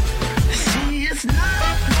 See, it's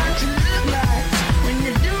not what you look like when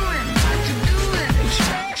you do it, what you do it.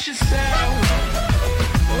 Express yourself.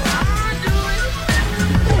 I do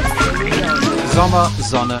it. Sommer,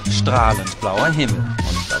 Sonne, strahlend blauer Himmel.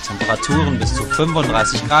 Und bei Temperaturen bis zu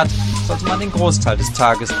 35 Grad sollte man den Großteil des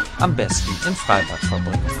Tages am besten im Freibad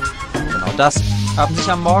verbringen. Genau das haben sich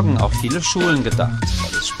am Morgen auch viele Schulen gedacht.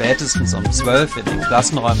 Weil es spätestens um 12 in den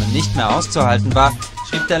Klassenräumen nicht mehr auszuhalten war,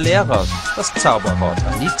 schrieb der Lehrer das Zauberwort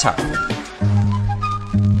an die Tafel.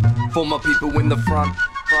 For my people in the front,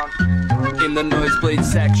 in the nosebleed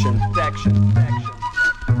section.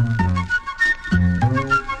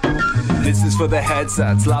 This is for the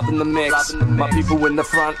headsets, loving the mix. My people in the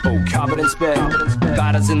front, oh, covered in spit.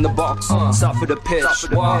 Batters in the box, suffer the pitch.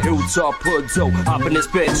 Hilltop hoods, oh, up in this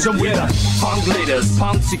bitch. And we're the punk leaders,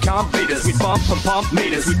 punks, you can't beat us. We bump and pump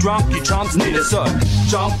meters, we drunk, you chumps need us. So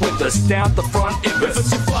jump with us, down the front, if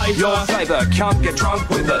it's your flavor, can't get drunk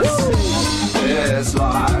with us. This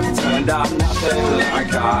life turned out nothing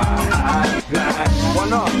like I had. Why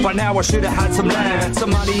not? By now I should have had some land,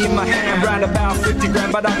 some money in my hand, round about 50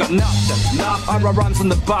 grand, but I got nothing. I run from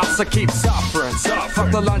the bus, I keep suffering.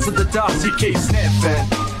 Fuck the lines of the dust, you keep sniffing.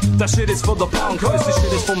 That shit is for the punkos, this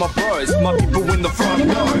shit is for my bros, my people in the front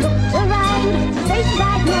row. Around, places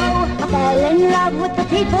I know, I fell in love with the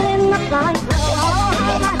people in the front row.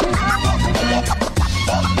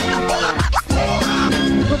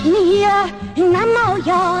 Put me here, and I'm all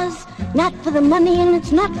yours. Not for the money and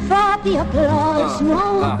it's not for the applause,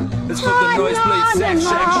 no. It's for the nosebleed section. You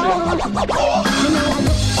know I look around,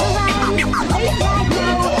 places I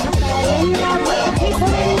know, I fell in love with the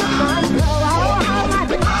people in the front row.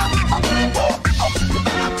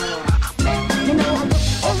 You know I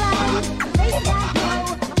look around, places I know,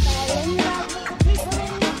 I fell in love with the people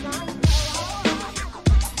in the front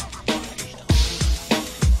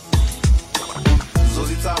row. So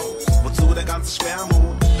sieht's aus, wozu der ganze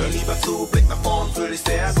Schwermut? Hör lieber zu, Blick nach vorn, fühl dich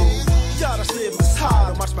sehr gut. Ja, das Leben ist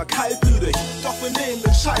hart und manchmal kaltblütig, doch wir nehmen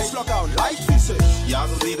den Scheiß locker und leichtfüßig. Ja,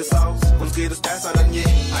 so sieht es aus, uns geht es besser denn je.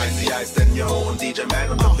 Ein heißt Daniel und DJ Man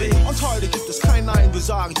unterwegs. Und heute gibt es kein Nein, wir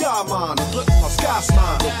sagen ja, Mann, und drücken aufs Gas,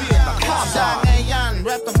 Mann, und wir nach Hause. Sagen, ey Jan,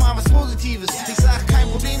 rap doch mal was Positives. Ich sag, kein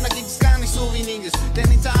Problem, da gibt es gar nicht so weniges. Denn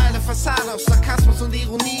hinter all der Fassade aus Sarkasmus und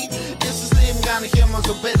Ironie ist das Leben gar nicht immer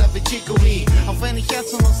so bitter wie Chicory. Auch wenn ich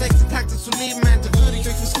jetzt nur noch 16 Takte zu leben hätte, würde ich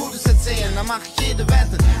euch was Gutes erzählen. Da mach ich jede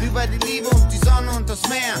Wette über die Liebe und die Sonne und das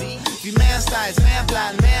Meer. Wie mehr Styles, mehr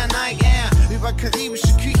Plan, mehr Nike Air. Über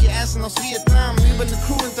karibische Küche, Essen aus Vietnam. Über eine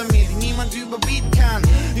Crew hinter mir, die niemand überbieten kann.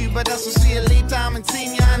 Über das, was wir erlebt haben in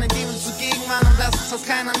 10 Jahren, in dem wir zugegen waren und das ist, was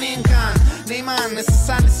keiner nehmen kann. Nehm an, es ist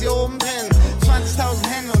alles hier oben drin. 20.000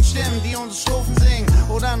 Hände und Stimmen, die unsere Strophen singen.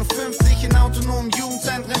 Oder nur 50 in autonomen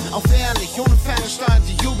Jugendzentren. Auf ehrlich, ohne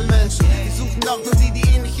ferngesteuerte Jubelmenschen. Wir suchen doch nur die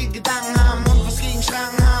ähnliche Gedanken haben und was gegen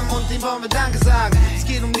Schranken haben. Und denen wollen wir Danke sagen. Es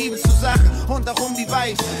geht um Liebe zu Sache und darum die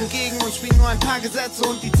Vibes. Und gegen uns spielen nur ein paar Gesetze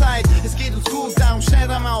und die Zeit. Es geht uns gut, darum schnell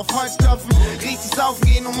da mal auf Holz klopfen. Richtig saufen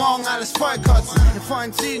gehen und morgen alles vollkotzen. In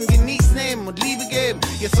vollen Zügen genießen, nehmen und Liebe geben.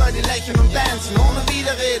 Jetzt sollt ihr lächeln und dancen ohne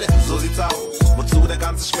Widerrede. So sieht's aus, wozu der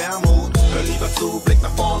ganze Schwermut? Hör lieber zu, Blick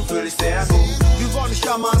nach vorn, fühl dich sehr gut. Wir wollen nicht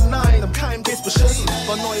jammern, nein, am Keim geht's beschissen.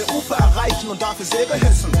 Wollen neue Ufer erreichen und dafür Säbel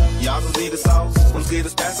hissen. Ja, so sieht es aus, uns geht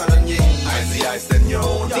es besser denn je. Icy denn yo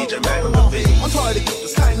und DJ Melvin bewegt. Und heute gibt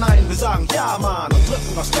es kein Nein, wir sagen ja, Mann. Und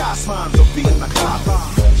drücken aufs Gas, Mann, so viel na klar.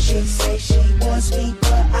 She say she wants me,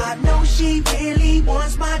 but I know she really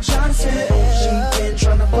wants my Johnson. She been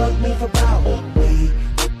tryna fuck me for about a week.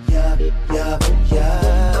 Yeah.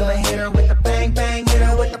 I'ma hit her with the bang, bang, hit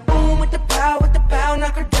her with the boom, with the pow,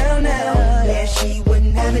 knock her down now. Yeah, she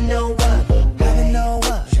wouldn't have it no up,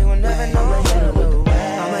 she would never know.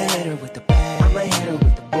 I'ma hit her with the bang, I'ma hit her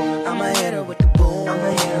with the bang, I'ma hit her with the boom, I'ma hit her with the boom, I'ma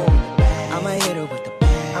hit her with the bang, I'ma hit her with the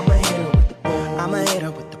bang, I'ma hit her with the boom, I'ma hit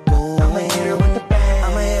her with the boom, I'ma hit her with the bang,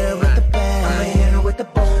 I'ma hit her with the bang, I'ma hit her with the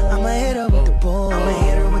boom, I'ma hit her with the boom, I'ma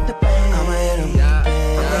hit her with the bang, I'ma hit her with the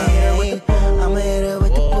bang, I'ma hit her with the boom, I'ma hit her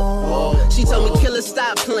with the boom. She told me, killer,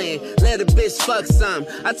 stop playing, let a bitch fuck some.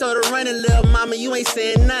 I told her, run it, little mama, you ain't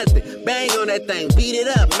saying nothing. Bang on that thing, beat it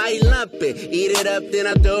up, might lump it. Eat it up, then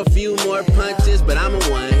I throw a few more punches. But I'm a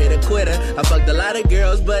one-hitter quitter. I fucked a lot of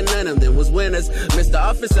girls, but none of them was winners. Mr.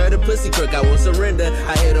 Officer, the pussy crook, I won't surrender.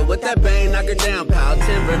 I hit her with that bang, knock her down, pile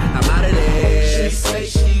timber. I'm out of there. She say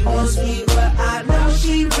she wants me, but I know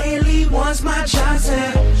she really wants my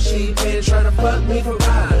Johnson. She been tryna fuck me for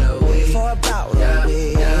about a week.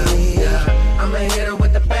 I'ma hit her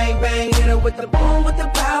with the bang, bang, hit her with the boom, with the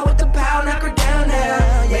pow, knock her down now.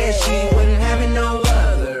 Yeah, she wouldn't have it no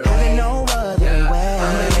other way.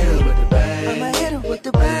 I'ma hit her with the bang, I'ma hit her with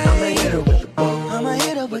the bang, I'ma hit her with the boom, I'ma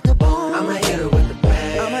hit her with the boom, I'ma hit her with the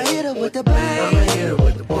bang, I'ma hit her with the bang, I'ma hit her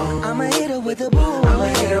with the boom, I'ma hit her with the boom, I'ma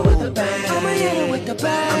hit her with the bang, I'ma hit her with the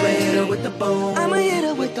bang, I'ma hit her with the boom, I'ma hit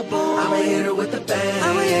her with the boom, I'ma hit her with the bang,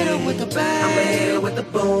 I'ma hit her with the bang, I'ma hit her with the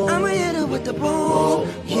boom, I'ma hit her with the boom.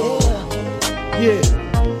 Yeah,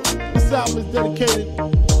 this album is dedicated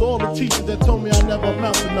to all the teachers that told me I never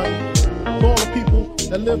amount to nothing. To all the people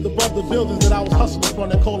that lived above the buildings that I was hustling from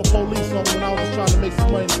that called the police on me when I was just trying to make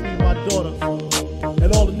some money to feed my daughter.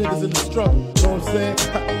 And all the niggas in the struggle, you know what I'm saying?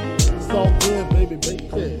 It's all good, baby.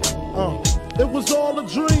 It was all a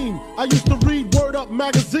dream. I used to read Word Up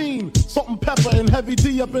magazine. Salt and Pepper and Heavy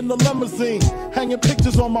D up in the limousine. Hanging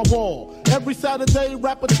pictures on my wall. Every Saturday,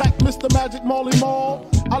 rap attack Mr. Magic Marley Marl.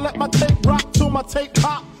 I let my tape rock till my tape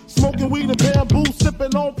pop. Smoking weed and bamboo,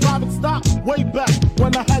 sipping on private stock. Way back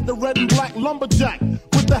when I had the red and black lumberjack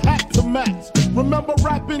with the hat to match. Remember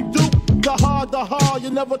rapping Duke? The hard. You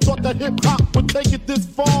never thought that hip-hop would take it this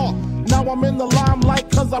far. Now I'm in the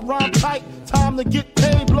limelight cause I rhyme tight. Time to get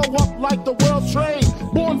paid, blow up like the world's trade.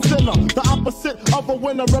 Born sinner, the opposite of a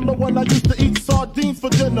winner. Remember when I used to eat sardines for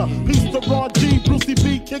dinner? Peace to Ron G, Brucey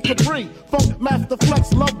B, Kid Capri, Funk Master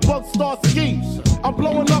Flex, Love Bug, Star Ski. I'm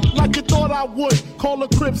blowing up like you thought I would. Call a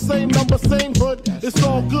crib, same number, same hood. It's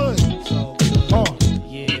all good.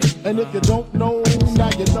 And if you don't know, now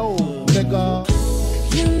you know, nigga.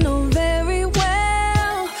 You know very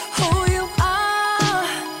well who you are.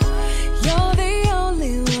 You're the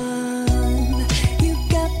only one. You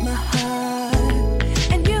got my heart,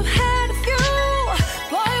 and you've had a few.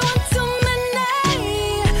 Boy, one too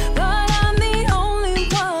many, but I'm the only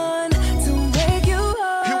one to wake you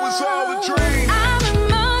up. It was all a dream. I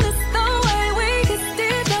reminisce the way we kissed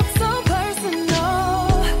it up so personal.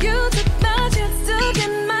 You took the chance to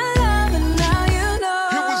get my love, and now you know.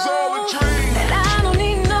 It was all a dream. And I don't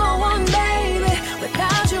need no one, baby.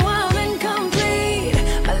 Without you, I'm incomplete.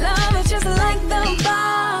 My love is just like the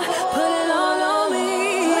bar. Put it all on me.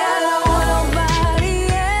 I don't want nobody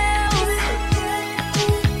else.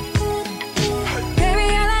 Baby,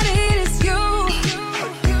 all I need is you.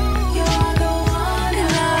 You're the one,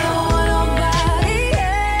 and I don't want nobody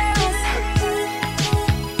else.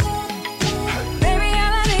 Baby,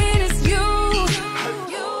 all I need is you.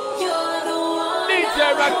 You're the one. DJ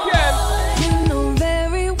Raquel. You know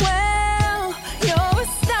very well you're a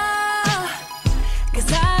star, 'cause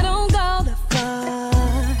I don't go that far.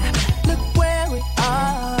 Look where we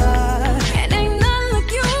are, and ain't none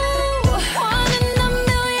like you, one in a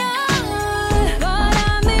million. But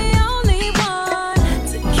I'm the only one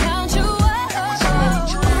to count you up.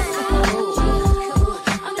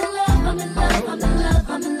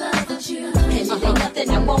 I'm in love with you. And it ain't nothing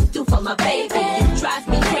I won't do for my baby. You drive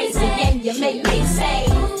me crazy and you make me say,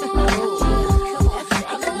 I'm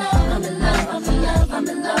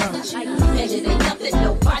in love with you. And it ain't nothing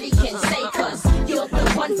nobody can say, 'cause you're the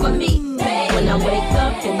one for me, babe. When I wake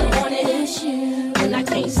up in the morning,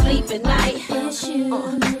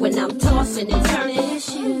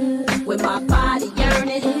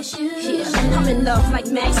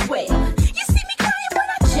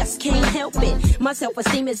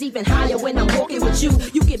 self-esteem is even higher when I'm walking with you.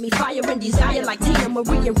 You give me fire and desire like Tina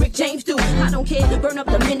Marie and Rick James do. I don't care, burn up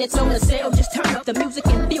the minutes on the cell. Just turn up the music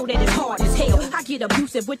and feel that it's hard as hell. I get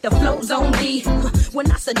abusive with the flows on D.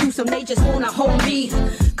 When I seduce them, they just wanna hold me.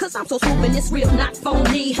 Cause I'm so smooth and it's real, not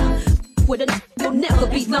phony. With a you'll never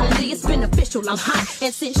be lonely. It's beneficial, I'm hot.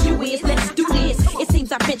 And since you is, let's do this. It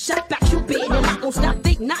seems I've been shot back, you been. And I won't stop,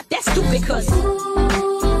 think not that stupid. Cause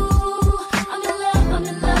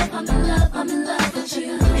I'm in love with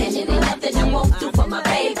you. And it ain't nothing I won't do for my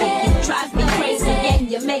baby. You drive me crazy and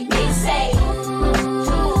you make me say,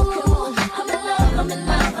 I'm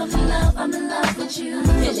in love with you.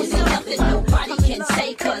 And it ain't nothing nobody can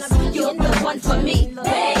say, cause you're the one for me,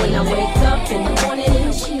 babe. When I wake up in the morning,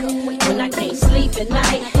 it's you. When I can't sleep at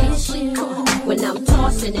night, it's you. When I'm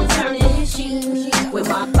tossing and turning, it's you. When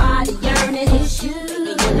my body yearning, it's you.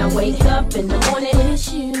 When I wake up in the morning,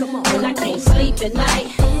 it's you. When I can't sleep at night,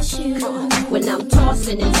 it's you. When I'm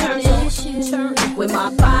tossing and turning, it's you. When my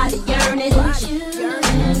body yearning, it's you.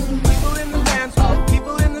 People in the dance hall,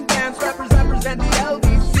 people in the dance, represent the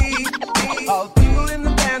LBC. All people in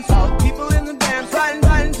the dance hall, people in the dance,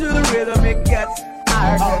 riding to the rhythm, it gets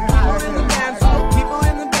harder. All people in the dance hall, people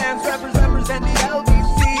in the dance, represent the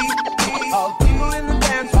LBC. All people in the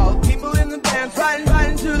dance hall, people in the dance,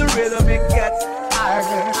 riding to the rhythm, it gets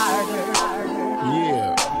harder.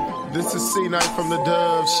 Yeah, this is C-Night from the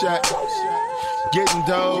Dove Shack. Getting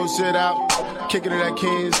dough, shit out, kicking it at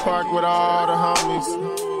Kings Park with all the homies.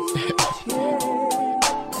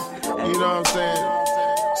 You know what I'm saying?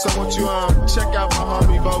 So won't you check out my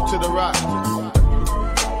homie Bo to the Rock.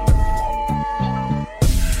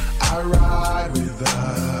 I ride with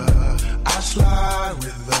her, I slide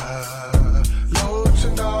with her, loads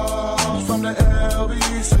and dogs from the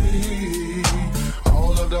LBC.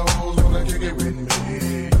 All of the hoes wanna kick it with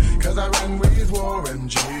me, cause I run with Warren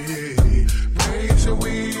G. Breaks and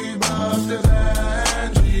weed, busters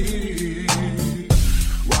and G.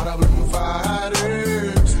 Water blue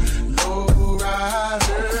fighters, low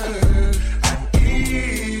riders, and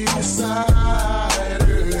east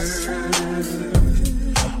siders.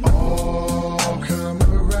 All come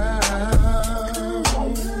around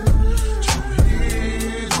to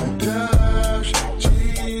hear the dub shake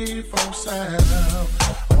G-funk sound.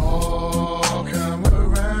 All come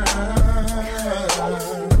around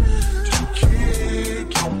to kick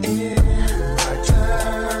it in my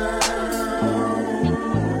town.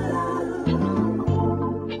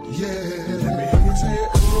 Yeah, let me hear you say,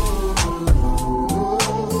 ooh,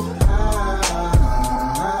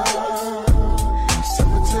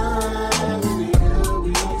 summertime in the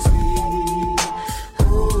LBC.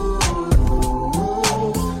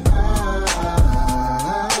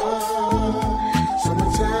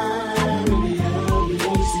 Summertime in the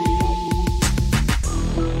LBC.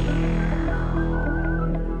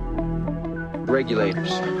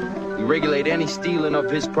 Regulators. We regulate any stealing of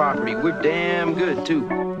his property. We're damn good, too.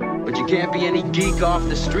 But you can't be any geek off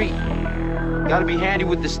the street. Gotta be handy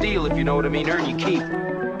with the steel, if you know what I mean. Earn your keep.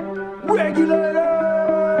 Regulators!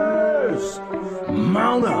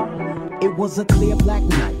 Mount up! It was a clear black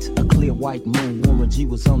night, a clear white moon. Warren G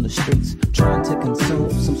was on the streets, trying to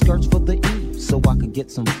consume some skirts for the eve, so I could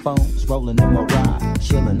get some phones, rolling in my ride,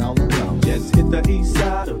 chilling all alone. Just hit the east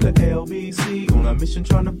side of the LBC, on a mission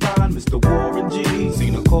trying to find Mr. Warren G.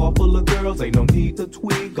 Seen a car full of girls, ain't no need to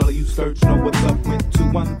tweak. All of you search know what's up with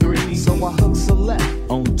 213. So I hooked select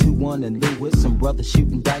on 21 and Lewis, some brothers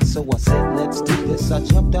shooting dice, so I said, let's do this. I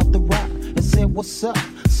jumped out the ride and said, what's up?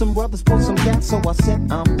 Some brothers pulled some gas, so I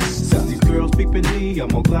said, I'm stuck. These girls peeping me, I'm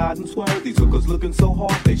gonna glide and swerve. These hookers looking so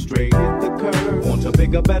hard, they straight hit the curve. Want to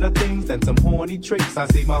bigger, better things than some horny tricks. I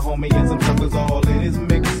see my homie and some suckers all in his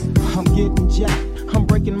mix. I'm getting jacked, I'm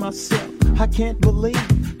breaking myself. I can't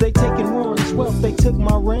believe they taking Warren's wealth. They took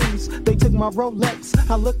my rings, they took my Rolex.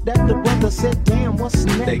 I looked at the brother, said, damn, what's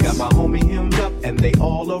next? They got my homie hemmed up and they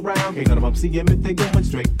all around. Ain't none of them see him if they going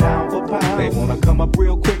straight pound for pound. They wanna come up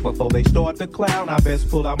real quick before they start to clown. I best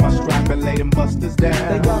pull out my strap and lay them busters down.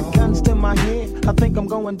 They got guns to my head, I think I'm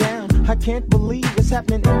going down. I can't believe it's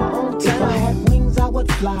happening in my own town. If I had wings, I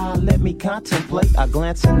would fly, let me contemplate. I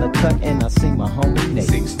glance in the cut and I see my homie Nate.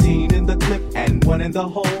 16 in the clip and 1 in the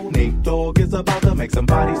hole. Nate Dogg is about to make some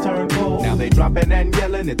bodies turn cold. Now they dropping and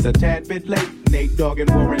yelling, it's a tad bit late. Nate Dogg and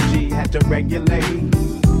Warren G had to regulate.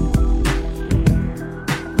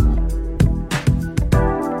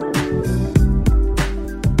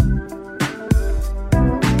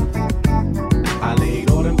 I laid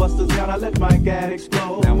all them busters down, I let my gat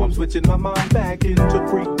explode. Now I'm switching my mind back into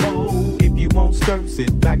freak mode. If you won't stir,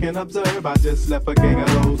 sit back and observe. I just left a gang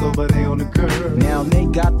of those over there on the curb. Now they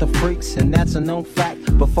got the freaks, and that's a known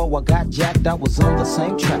fact. Before I got jacked, I was on the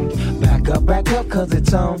same track. Back up, cause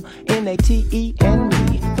it's on N-A-T-E and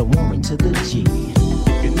me, the woman to the G.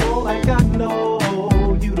 You know like I know,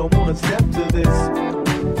 you don't wanna step to this.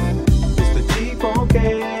 It's the G-Funk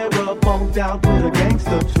era, funked out with a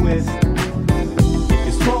gangster twist. If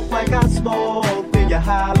you smoke like I smoke, then you're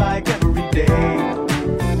high like every day.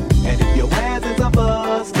 And if your ass is a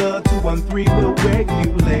buster, 213 will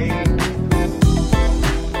regulate.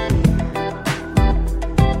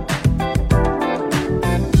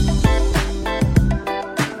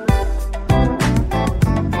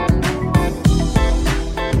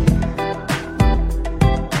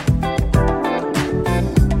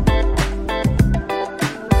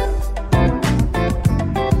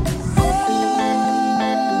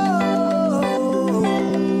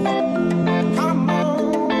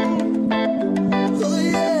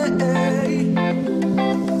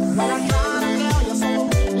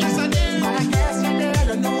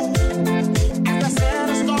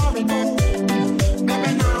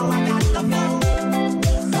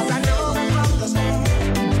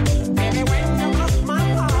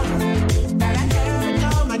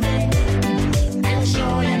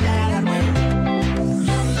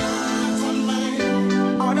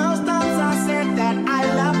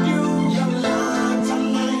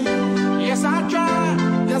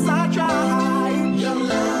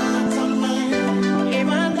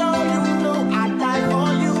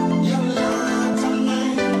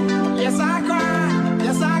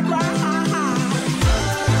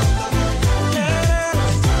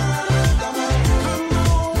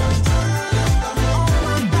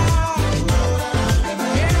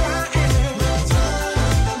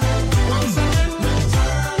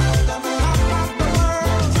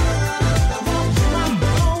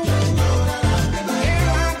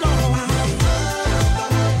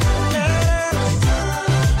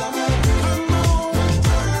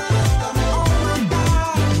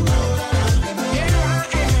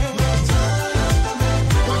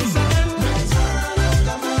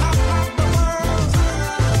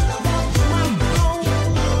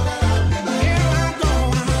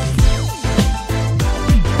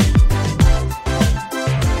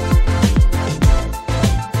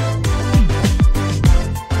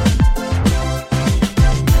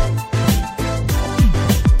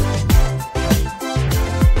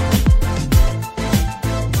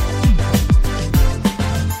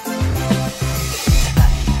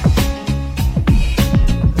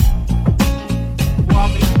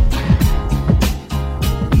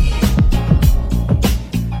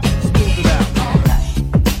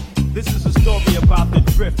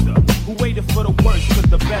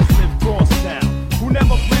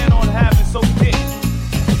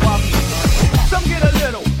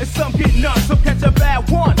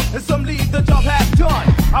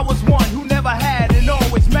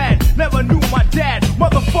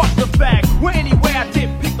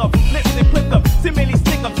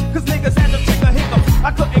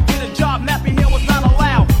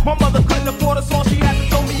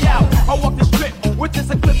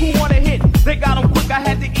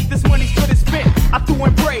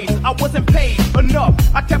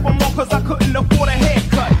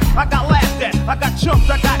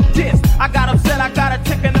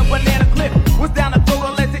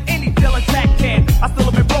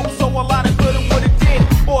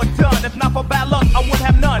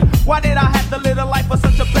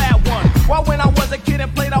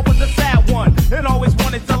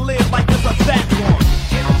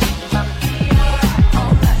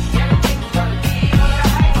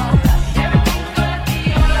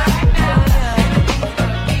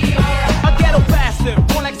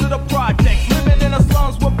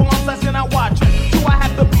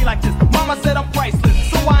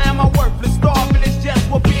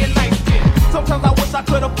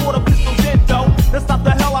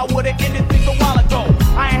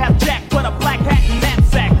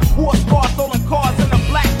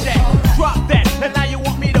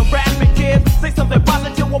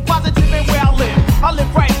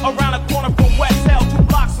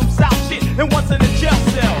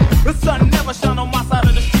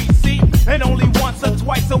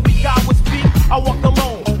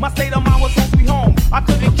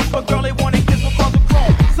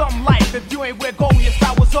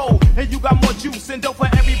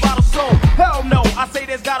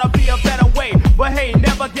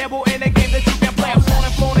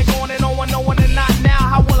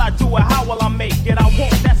 it, I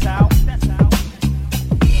won't, that's how.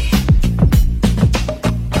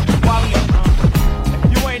 While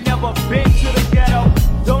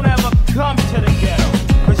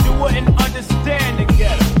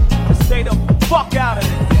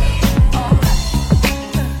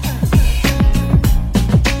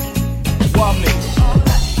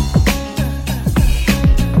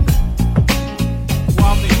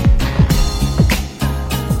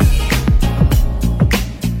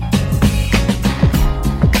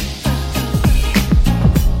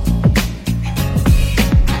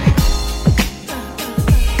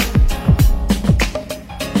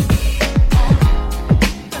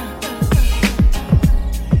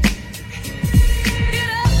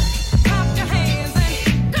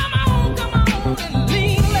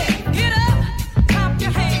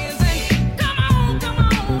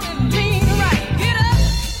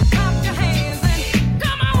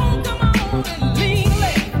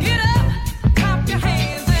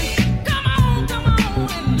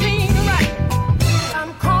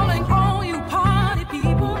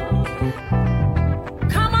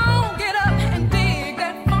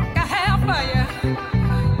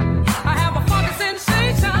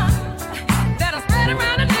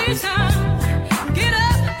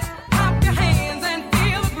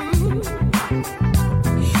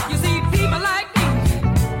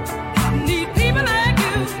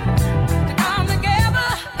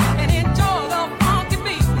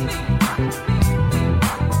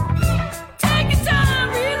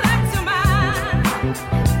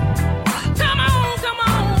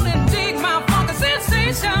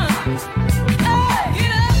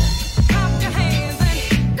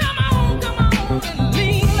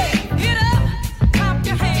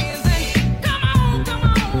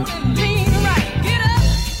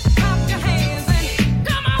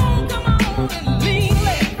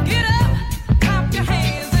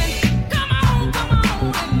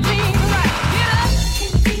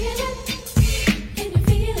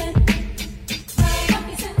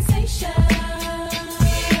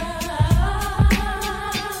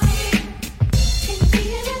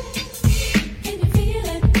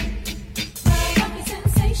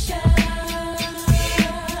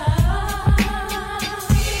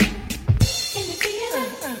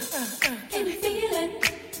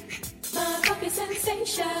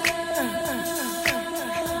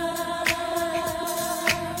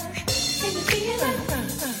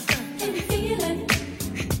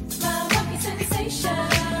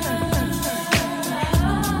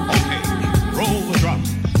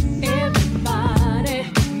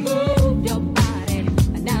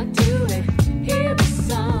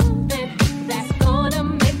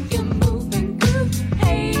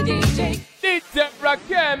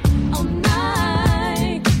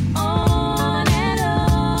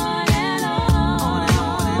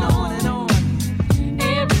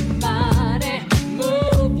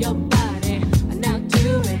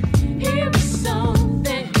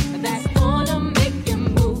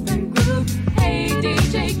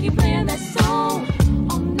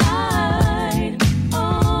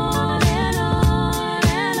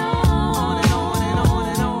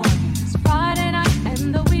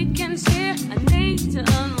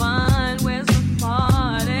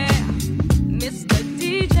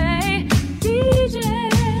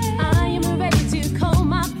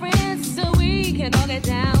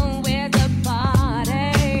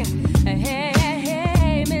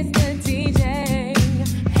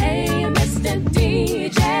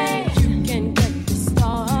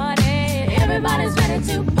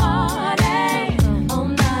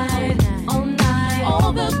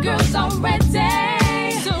drinks are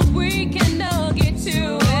ready, so we can all get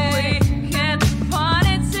to it. Get the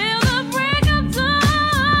party till the break of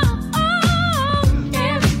dawn.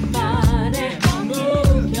 Everybody,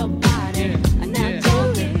 move your body. And now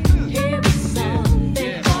don't hear the sound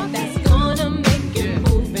that's gonna make you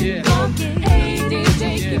move and funky. Hey DJ,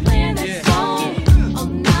 keep playing that song all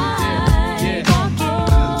night. Funky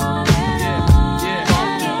on and on and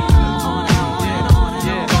on and on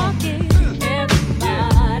and funky.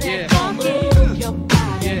 Everybody, funky, move your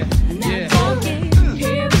body. And now don't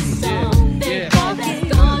hear the sound that's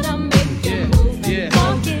gonna make you move and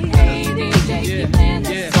funky. Hey DJ, keep playing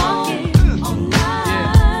that song all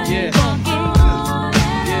night. Funky on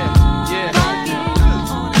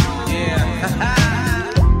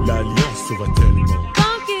L'alliance va tellement.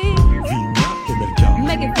 funky, Vigna et Mercado.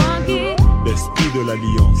 make it funky, L'esprit de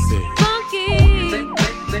l'alliance est. funky,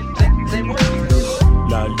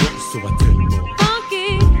 L'alliance va tellement. funky,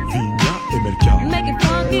 Vigna et Mercado. make it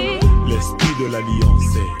funky, L'esprit de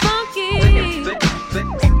l'alliance est. funky.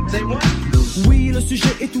 Oui, le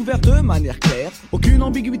sujet est ouvert de manière claire. Aucune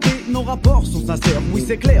ambiguïté, nos rapports sont sincères. Oui,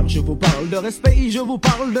 c'est clair, je vous parle de respect, je vous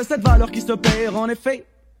parle de cette valeur qui se perd en effet.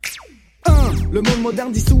 Le monde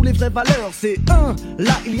moderne dissout les vraies valeurs, c'est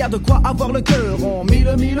là il y a de quoi avoir le cœur. En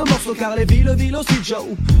mille morceaux car les villes aussi Joe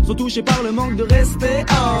sont touchées par le manque de respect.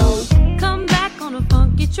 Oh. Come back on a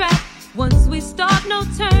funky track. Once we start, no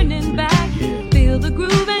turning back. Feel the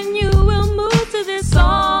groove and you will move to this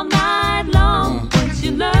all night long. Once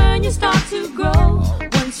you learn, you start to grow.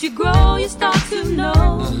 Once you grow, you start to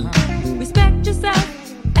know. Respect yourself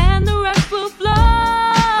and the rest will flow.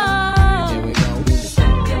 Here we go.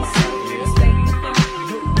 Respect yourself, respect the funk.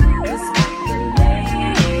 Respect the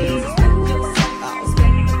ladies. Respect yourself,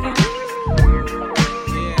 respect the funk.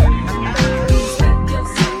 Respect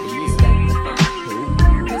yourself, respect the funk.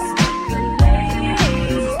 Respect the ladies.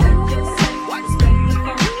 Respect yourself, respect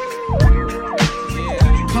the funk.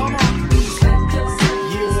 Come on. Respect yourself,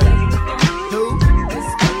 respect the funk.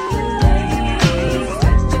 Respect the ladies.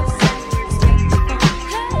 Respect yourself, respect the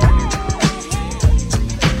funk.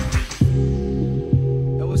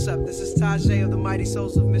 Yo, what's up? This is Tajay of the Mighty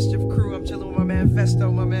Souls of Mischief crew. I'm chilling with my man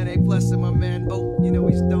Festo, my man A Plus, and my man Bo. You know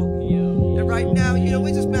he's dope. And right now,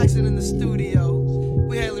 we're just maxing in the studio.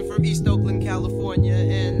 We're hailing from East Oakland, California,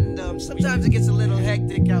 and sometimes it gets a little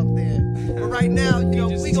hectic out there. But right now,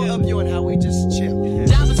 we gonna up you on how we just chill.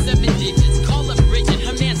 Dollar 7 digits, call up Bridget,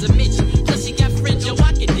 her man's a midget. Plus she got fringe, yo,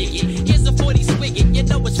 I can dig it. Here's a 40 swigget, you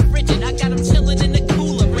know it's frigid. I got him chilling in the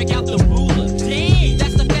cooler, break out the ruler. Damn,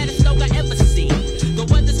 that's the fattest dog I ever seen. The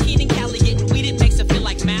one that's keen and Cali getting weeded makes it feel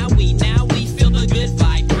like Maui. Now we feel the good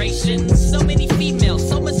vibrations. So many females,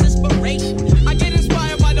 so much inspiration. I get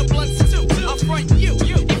inspired by the blunts too. I'll front you,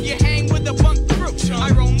 if you hang with the bunk crew. I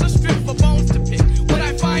roam the strip for bones to pick. What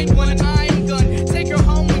I find when I'm gun, take her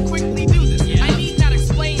home and quickly do this. I need not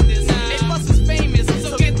explain this. A Plus is famous,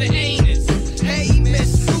 so get the anus. Hey,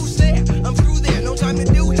 miss, who's there? I'm through there, no time to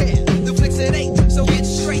do hair. The flicks at 8, so get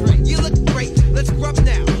straight. You look great, let's rub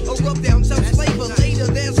now. Or rub down some flavor later.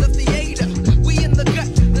 There's the theater. We in the gut,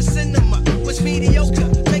 the cinema was mediocre.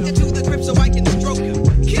 Take it to the grip so I can stroke her.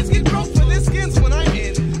 Kids get broke for their skins when I'm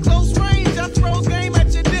in close range. I throw game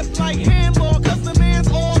at your dip like handball, cause the man's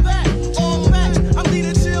all that, all that. I'm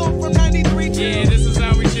leader chill from 93 till. Yeah, this is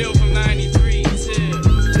how we chill from 93 till.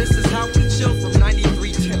 This is how we chill from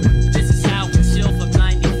 93 till. This is how we chill from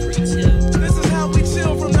 93 till. This is how we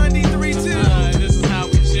chill from 93 till. This is how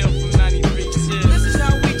we chill from 93 till. This is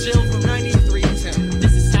how we chill from 93 till.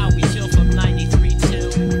 This is how we chill from 93 till.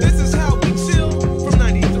 This is how we chill from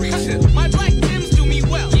 93 till. My black Tims do me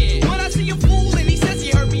well. When I see a fool and he says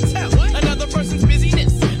he heard me tell another person's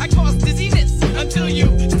busyness, I cause dizziness until you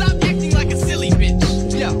stop acting like a silly bitch.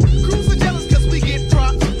 Yo, crews are jealous cause we get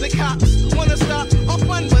props. The cops wanna stop our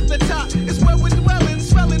fun, but the top is where we're dwelling,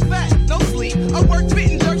 swelling fat, no sleep. I work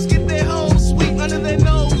fitting jerks get their hoes sweet under their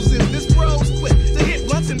noses. This bro's quick to hit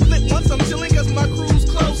once and flip once. I'm chilling cause my crew's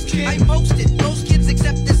close, kid. I posted, most kids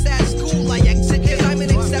accept this at school. I exit cause I'm an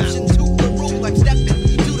exception to the rule. I'm stepping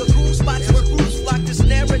to the cool spots where crews flock to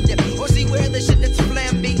snare a dip. Or see where the shit that's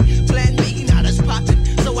plan B, not as poppin'.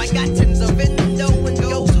 So I got tins of window and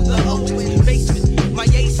go to the open basement. My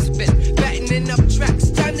ace has been fattening up tracks.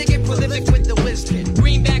 Time to get prolific with the whiz kid.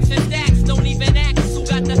 Greenbacks and stacks don't even ask. Who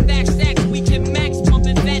got the facts stacks? We can max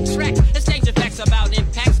pumping fat tracks. Exchanging facts about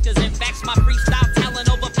impacts, cause in facts my freestyle talent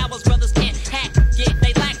overpowers brothers can't hack. Get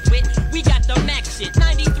they lack wit. We got the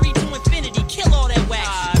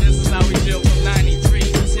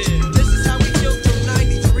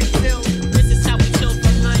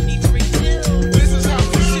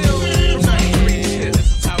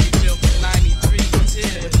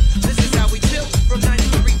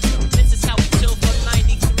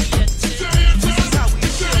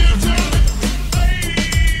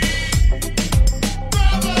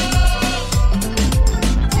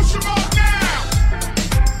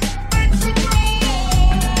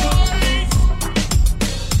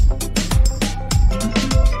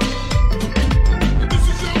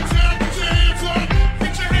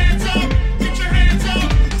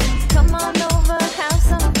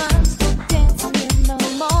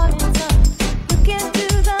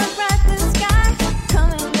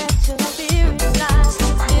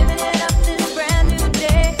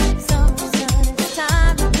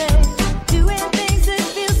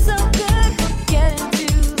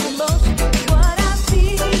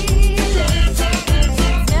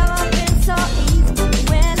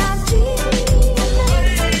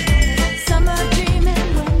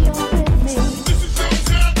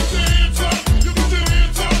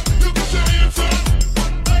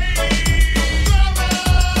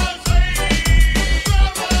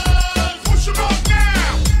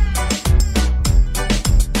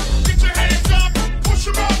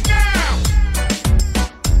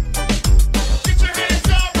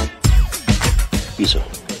Isa.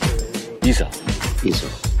 Isa. Isa.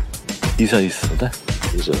 Isa ist, oder?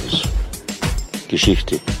 Isa ist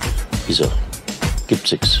Geschichte. Isa.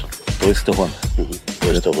 Gibt's nix. Da ist daheim. Da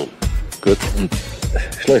ist daheim. Gut. Und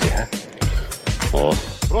Schleuse, hä? Ja.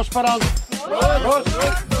 Prost, Parang. Prost.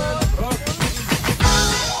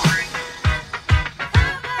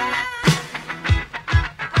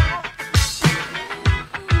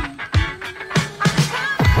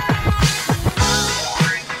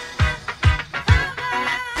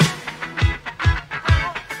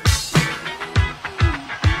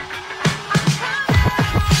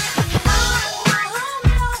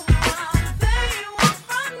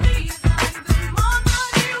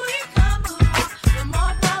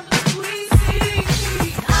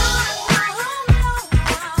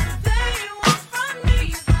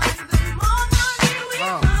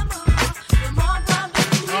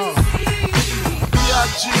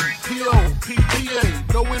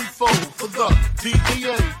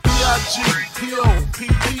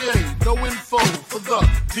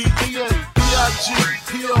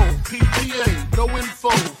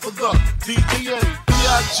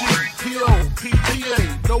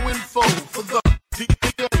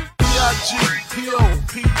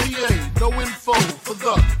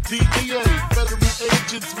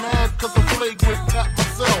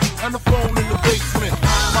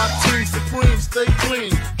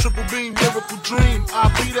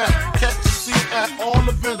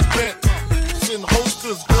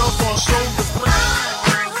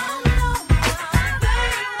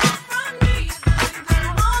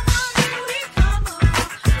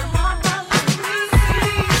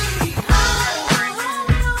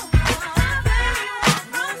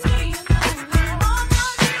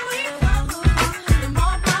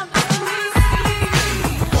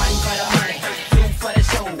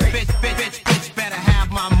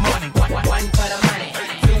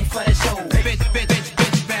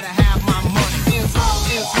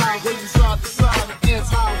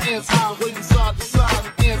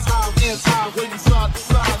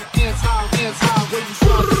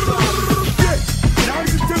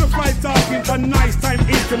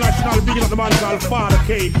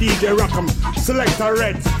 Selector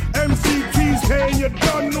Reds, MCT's paying you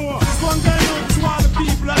don't know. This one going out to all the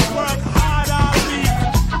people that work hard all week.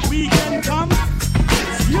 Weekend come,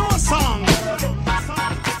 it's your song.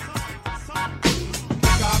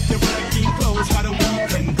 Take off your working clothes for the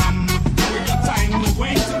weekend come. Now we got time, we're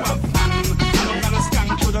going to have fun. And I'm gonna scan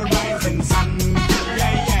to the rising sun.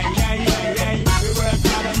 Yeah. We work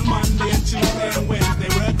hard on Monday and Tuesday and Wednesday.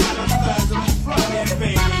 Work hard on Thursday and Friday and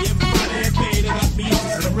Friday. Everybody paid and that means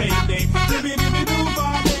it's a rain day.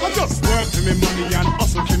 I just work for me money and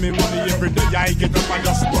hustle for me money every day. I get up and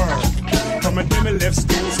just work. From a day me left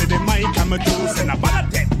school, say the mic I'm a juice and I bought a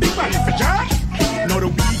dead big money for jerk. Now the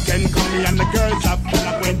weekend come me and the girls have fun.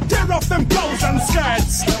 I went tear off them clothes and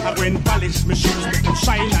skirts. I went polish my shoes, make them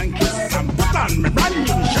shine and kiss and put on my brand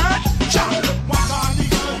new shirt. Chop! Walk on the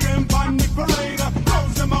girls, them on the parade.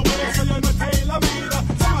 Clothes them away so you're not tailor-made.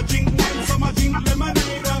 Some a drink wine, some a drink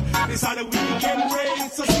lemonade. This are the weekend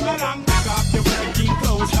race, so sing along. Take off your working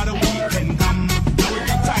clothes for the weekend come. Now we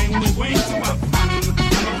got time, we're going to have fun.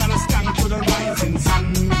 And I'm gonna stand to the rising sun.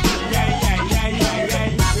 Yeah.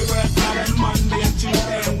 We work hard on Monday and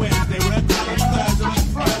Tuesday and Wednesday. Work hard on Thursday and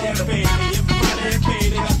Friday and Friday. Everybody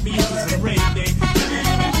paid it, that means it's a rain day.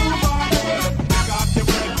 Take off your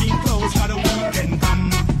working clothes for the weekend come.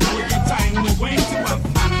 Now we got time, we're going to have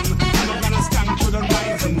fun. And I'm gonna stand to the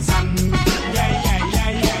rising sun. Yeah.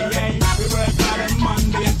 We work hard on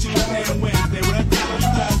Monday and Tuesday and Wednesday. Work hard on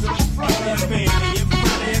Thursday and Friday and Friday.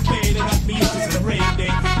 Everybody paid it, that means it's a rain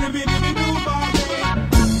day.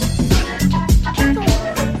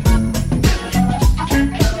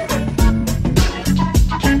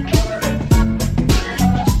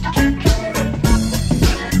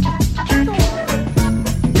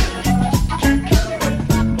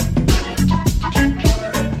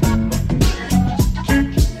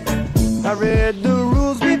 I read the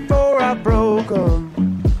rules before I broke them.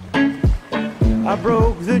 I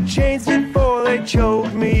broke the chains before they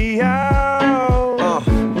choked me out.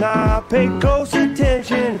 Now I pay close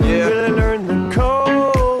attention, really learned the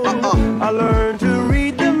code. I learned to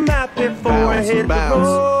read the map before I hit the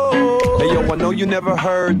road. Hey yo, I know you never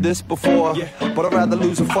heard this before, but I'd rather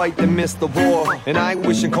lose a fight than miss the war. And I ain't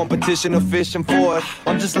wishing competition or fishing for it.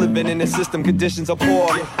 I'm just living in the system, conditions are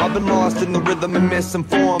poor. I've been lost in the rhythm and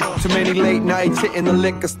misinformed. Too many late nights hitting the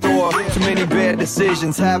liquor store. Too many bad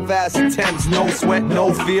decisions, half-ass attempts. No sweat,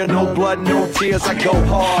 no fear, no blood, no tears. I go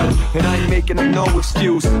hard, and I ain't making up no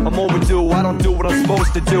excuse. I'm overdue, I don't do what I'm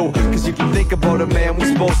supposed to do. Cause if you think about it, man, we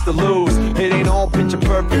supposed to lose. It ain't all picture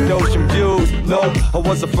perfect ocean views. No, I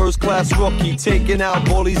was a first-class rookie, taking out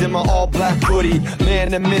bullies in my all-black hoodie.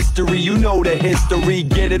 Man, a mystery, you know the history.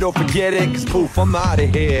 Get it or forget it, cause poof, I'm out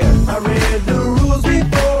of here. I read the rules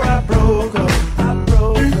before I broke them.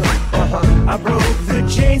 I broke the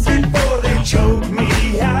chains before they choked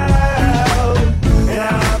me out. And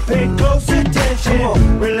I paid close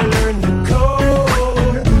attention, really learned the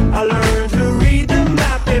code. I learned to read the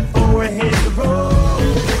map before I hit the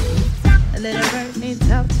road. Let it hurt me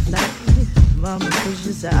tough to life. Mama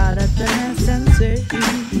pushes her out of the nest and says,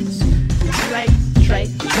 try.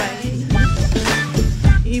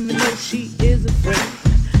 Even though she is afraid,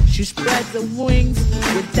 she spreads her wings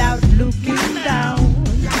without looking down.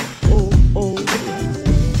 Oh.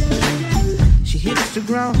 She hits the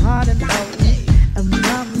ground hard and low, and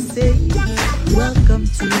mama says, welcome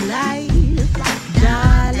to life,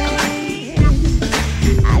 darling.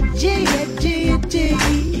 Ajay.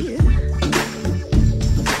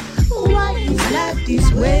 Why is life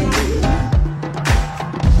this way?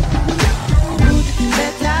 Good,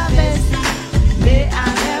 better, best. May I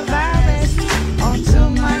never rest until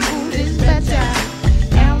my mood is better.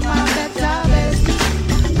 Am I better, best?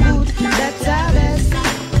 Good, better, best.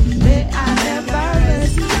 May I never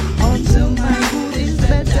rest until my mood is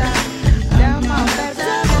better. Am I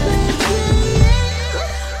better, best?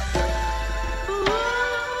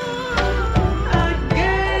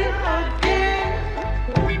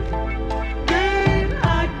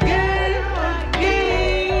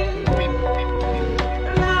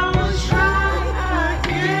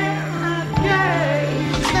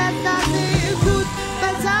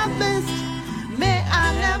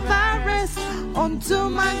 Until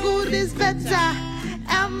my good is better,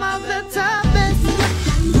 am I better, best?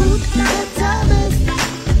 Good, better, best.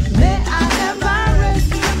 May I never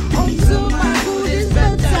rest until my good is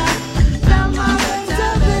better, am I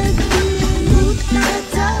better, best? Good,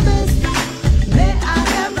 better, best. May I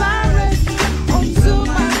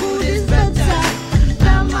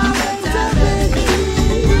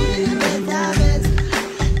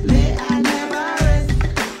never rest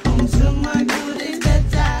until my good is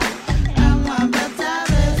better, am I better,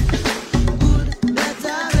 best? Good,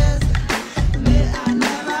 better, best. May I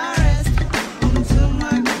never rest until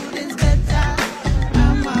my good is better.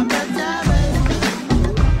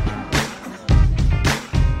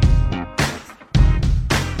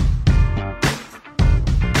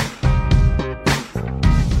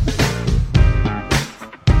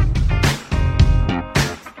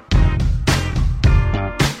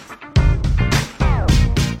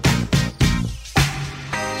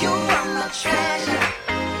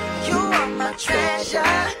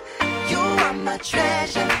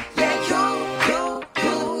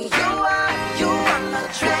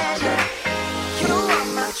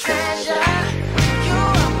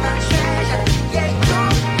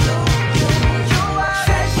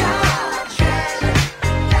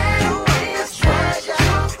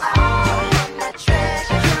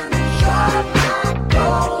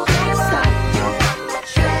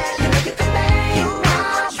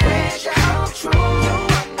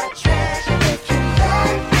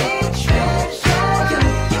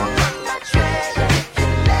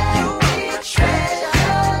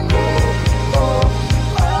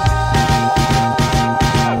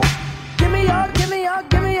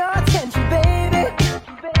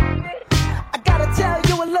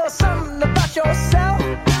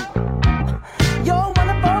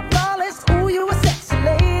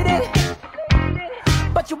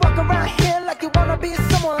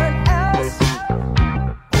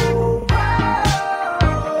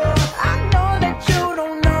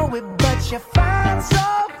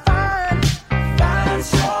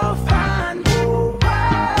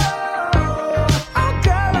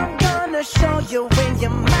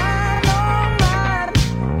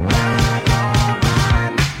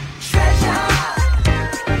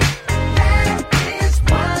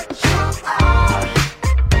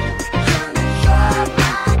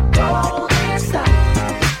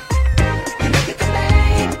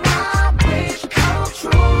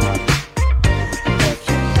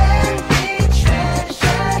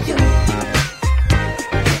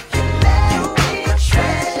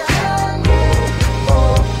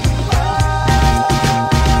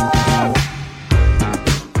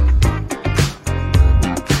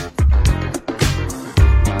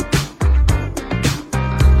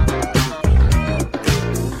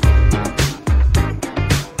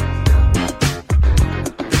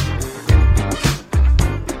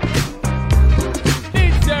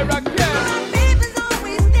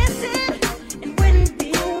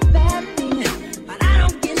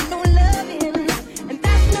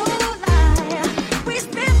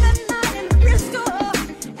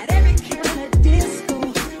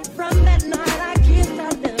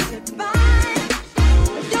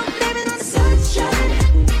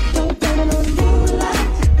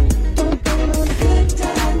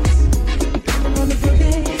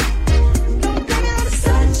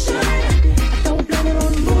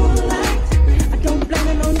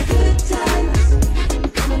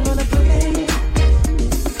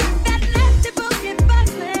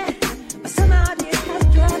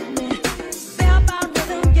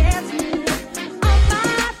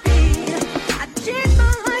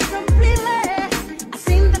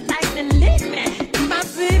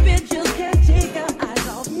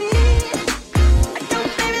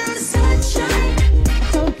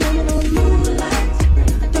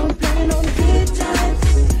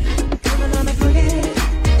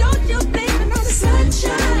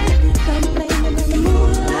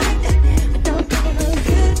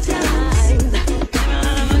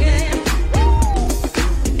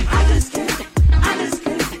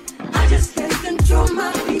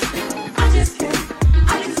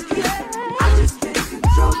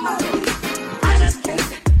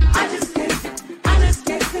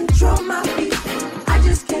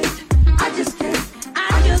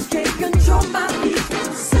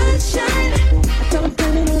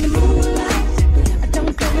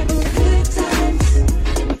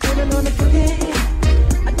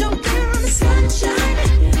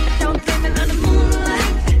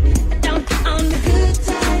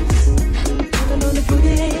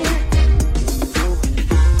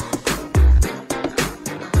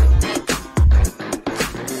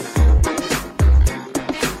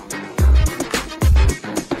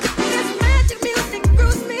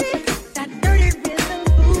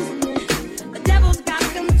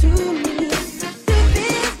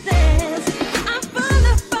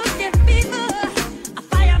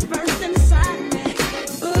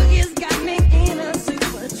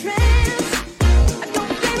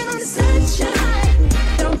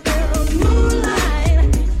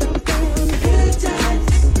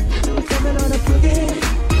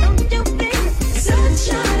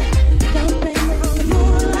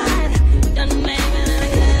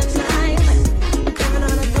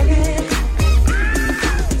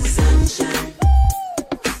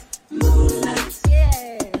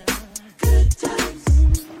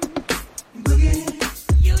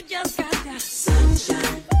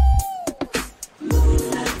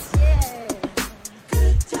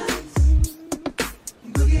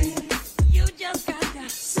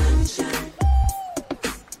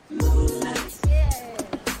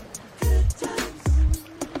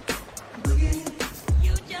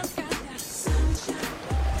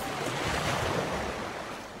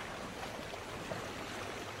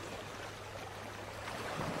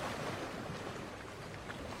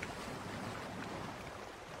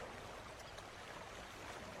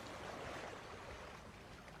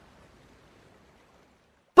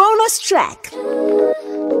 bonus track.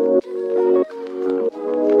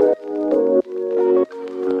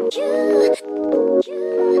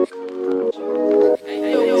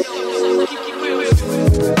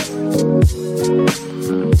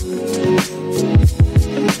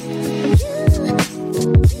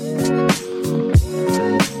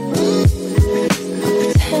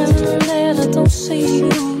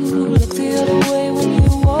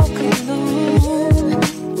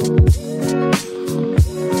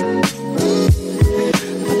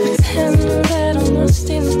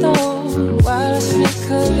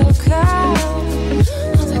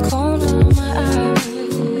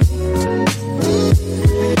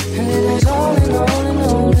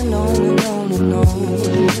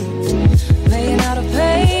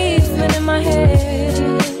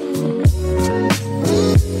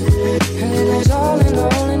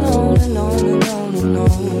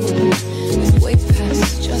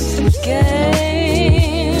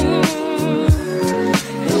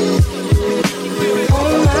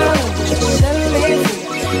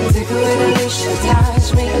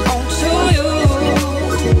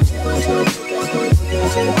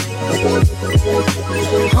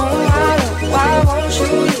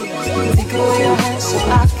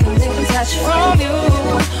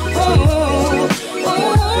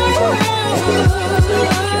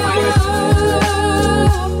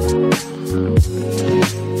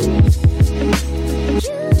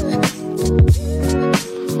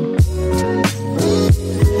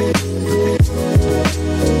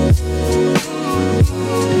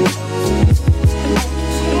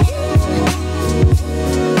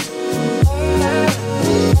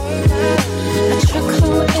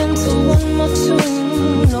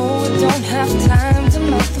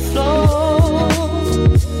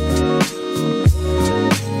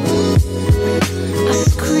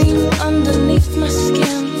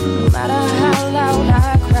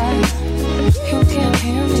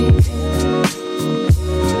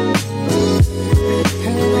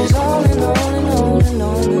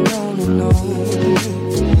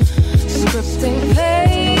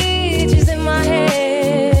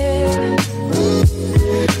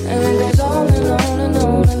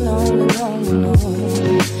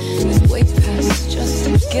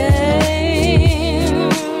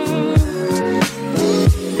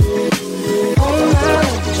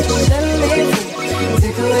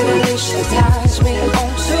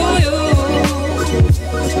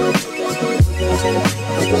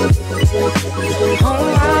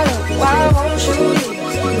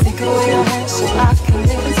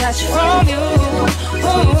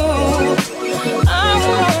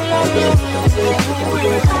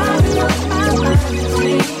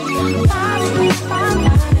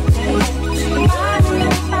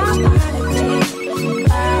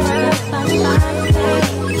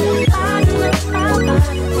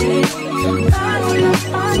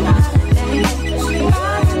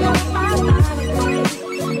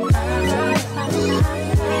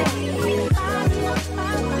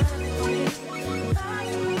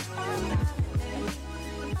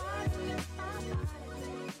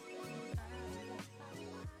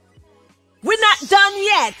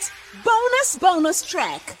 Bonus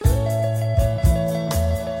track.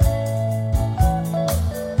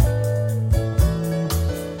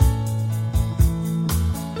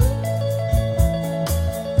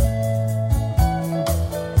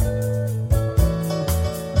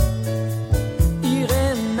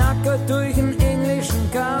 Ihre Nacke durch den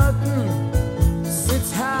englischen Garten,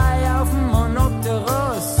 sitzt high auf dem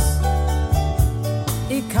Monopteros.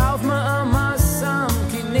 Ich kauf mir ein Maß am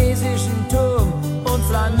chinesischen Turm und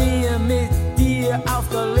flanier mit dir auf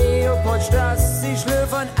der Leopoldstraße. Ich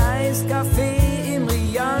schlürf ein Eiskaffee im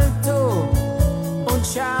Rialto und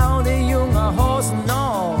schau die jungen Hosen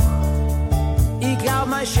nach. Ich glaub,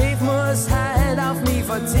 mein Chef muss halt auf mich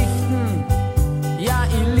verzichten. Ja,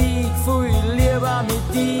 ich lieg viel lieber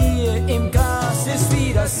mit dir im Gras. Es ist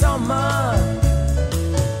wieder Sommer,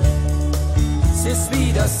 es ist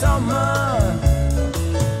wieder Sommer,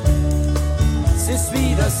 es ist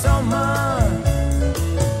wieder Sommer.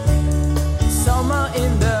 Sommer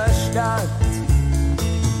in der Stadt.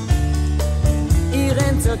 Ich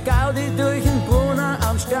renn zur Gaudi durch den Brunner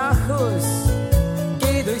am Stachus,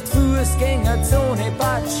 geh durch die Fußgängerzone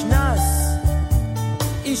patschnass.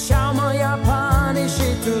 Ich schau mir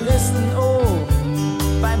japanische Touristen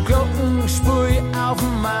an, beim Glockenspiel auf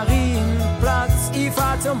dem Marienplatz. Ich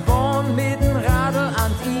fahr zum Born mit dem Radl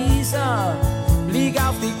an die Isar, lieg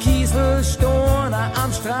auf die Kieselsteine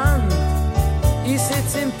am Strand. Ich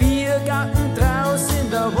sitz im Biergarten draußen in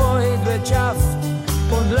der Waldwirtschaft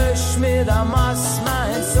und lösch mit der Maß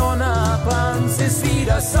mein Sonnenbrand. Es ist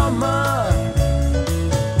wieder Sommer,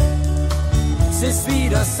 Es ist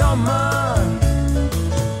wieder Sommer.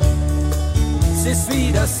 Es ist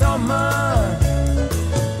wieder Sommer.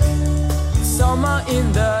 Sommer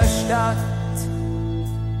in der Stadt.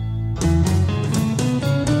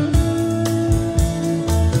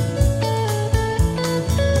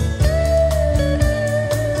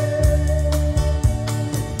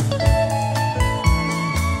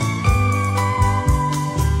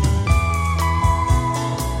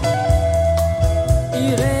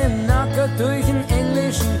 Durch den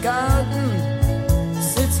englischen Garten,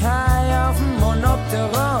 sitz high auf dem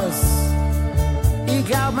Monopteros. Ich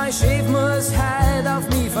glaub, mein Chef muss heut auf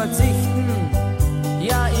mich verzichten.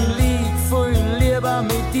 Ja, ich lieg voll lieber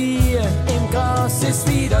mit dir im Gras. Es ist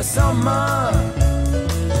wieder Sommer.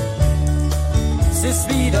 Es ist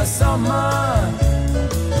wieder Sommer.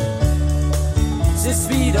 Es ist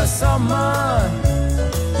wieder Sommer.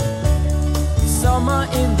 Sommer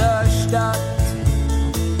in der Stadt.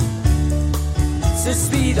 Es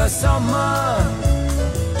ist wieder Sommer.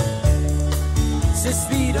 Es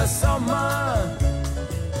ist wieder Sommer.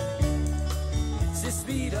 Es ist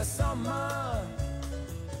wieder Sommer.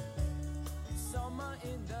 Sommer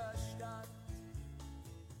in der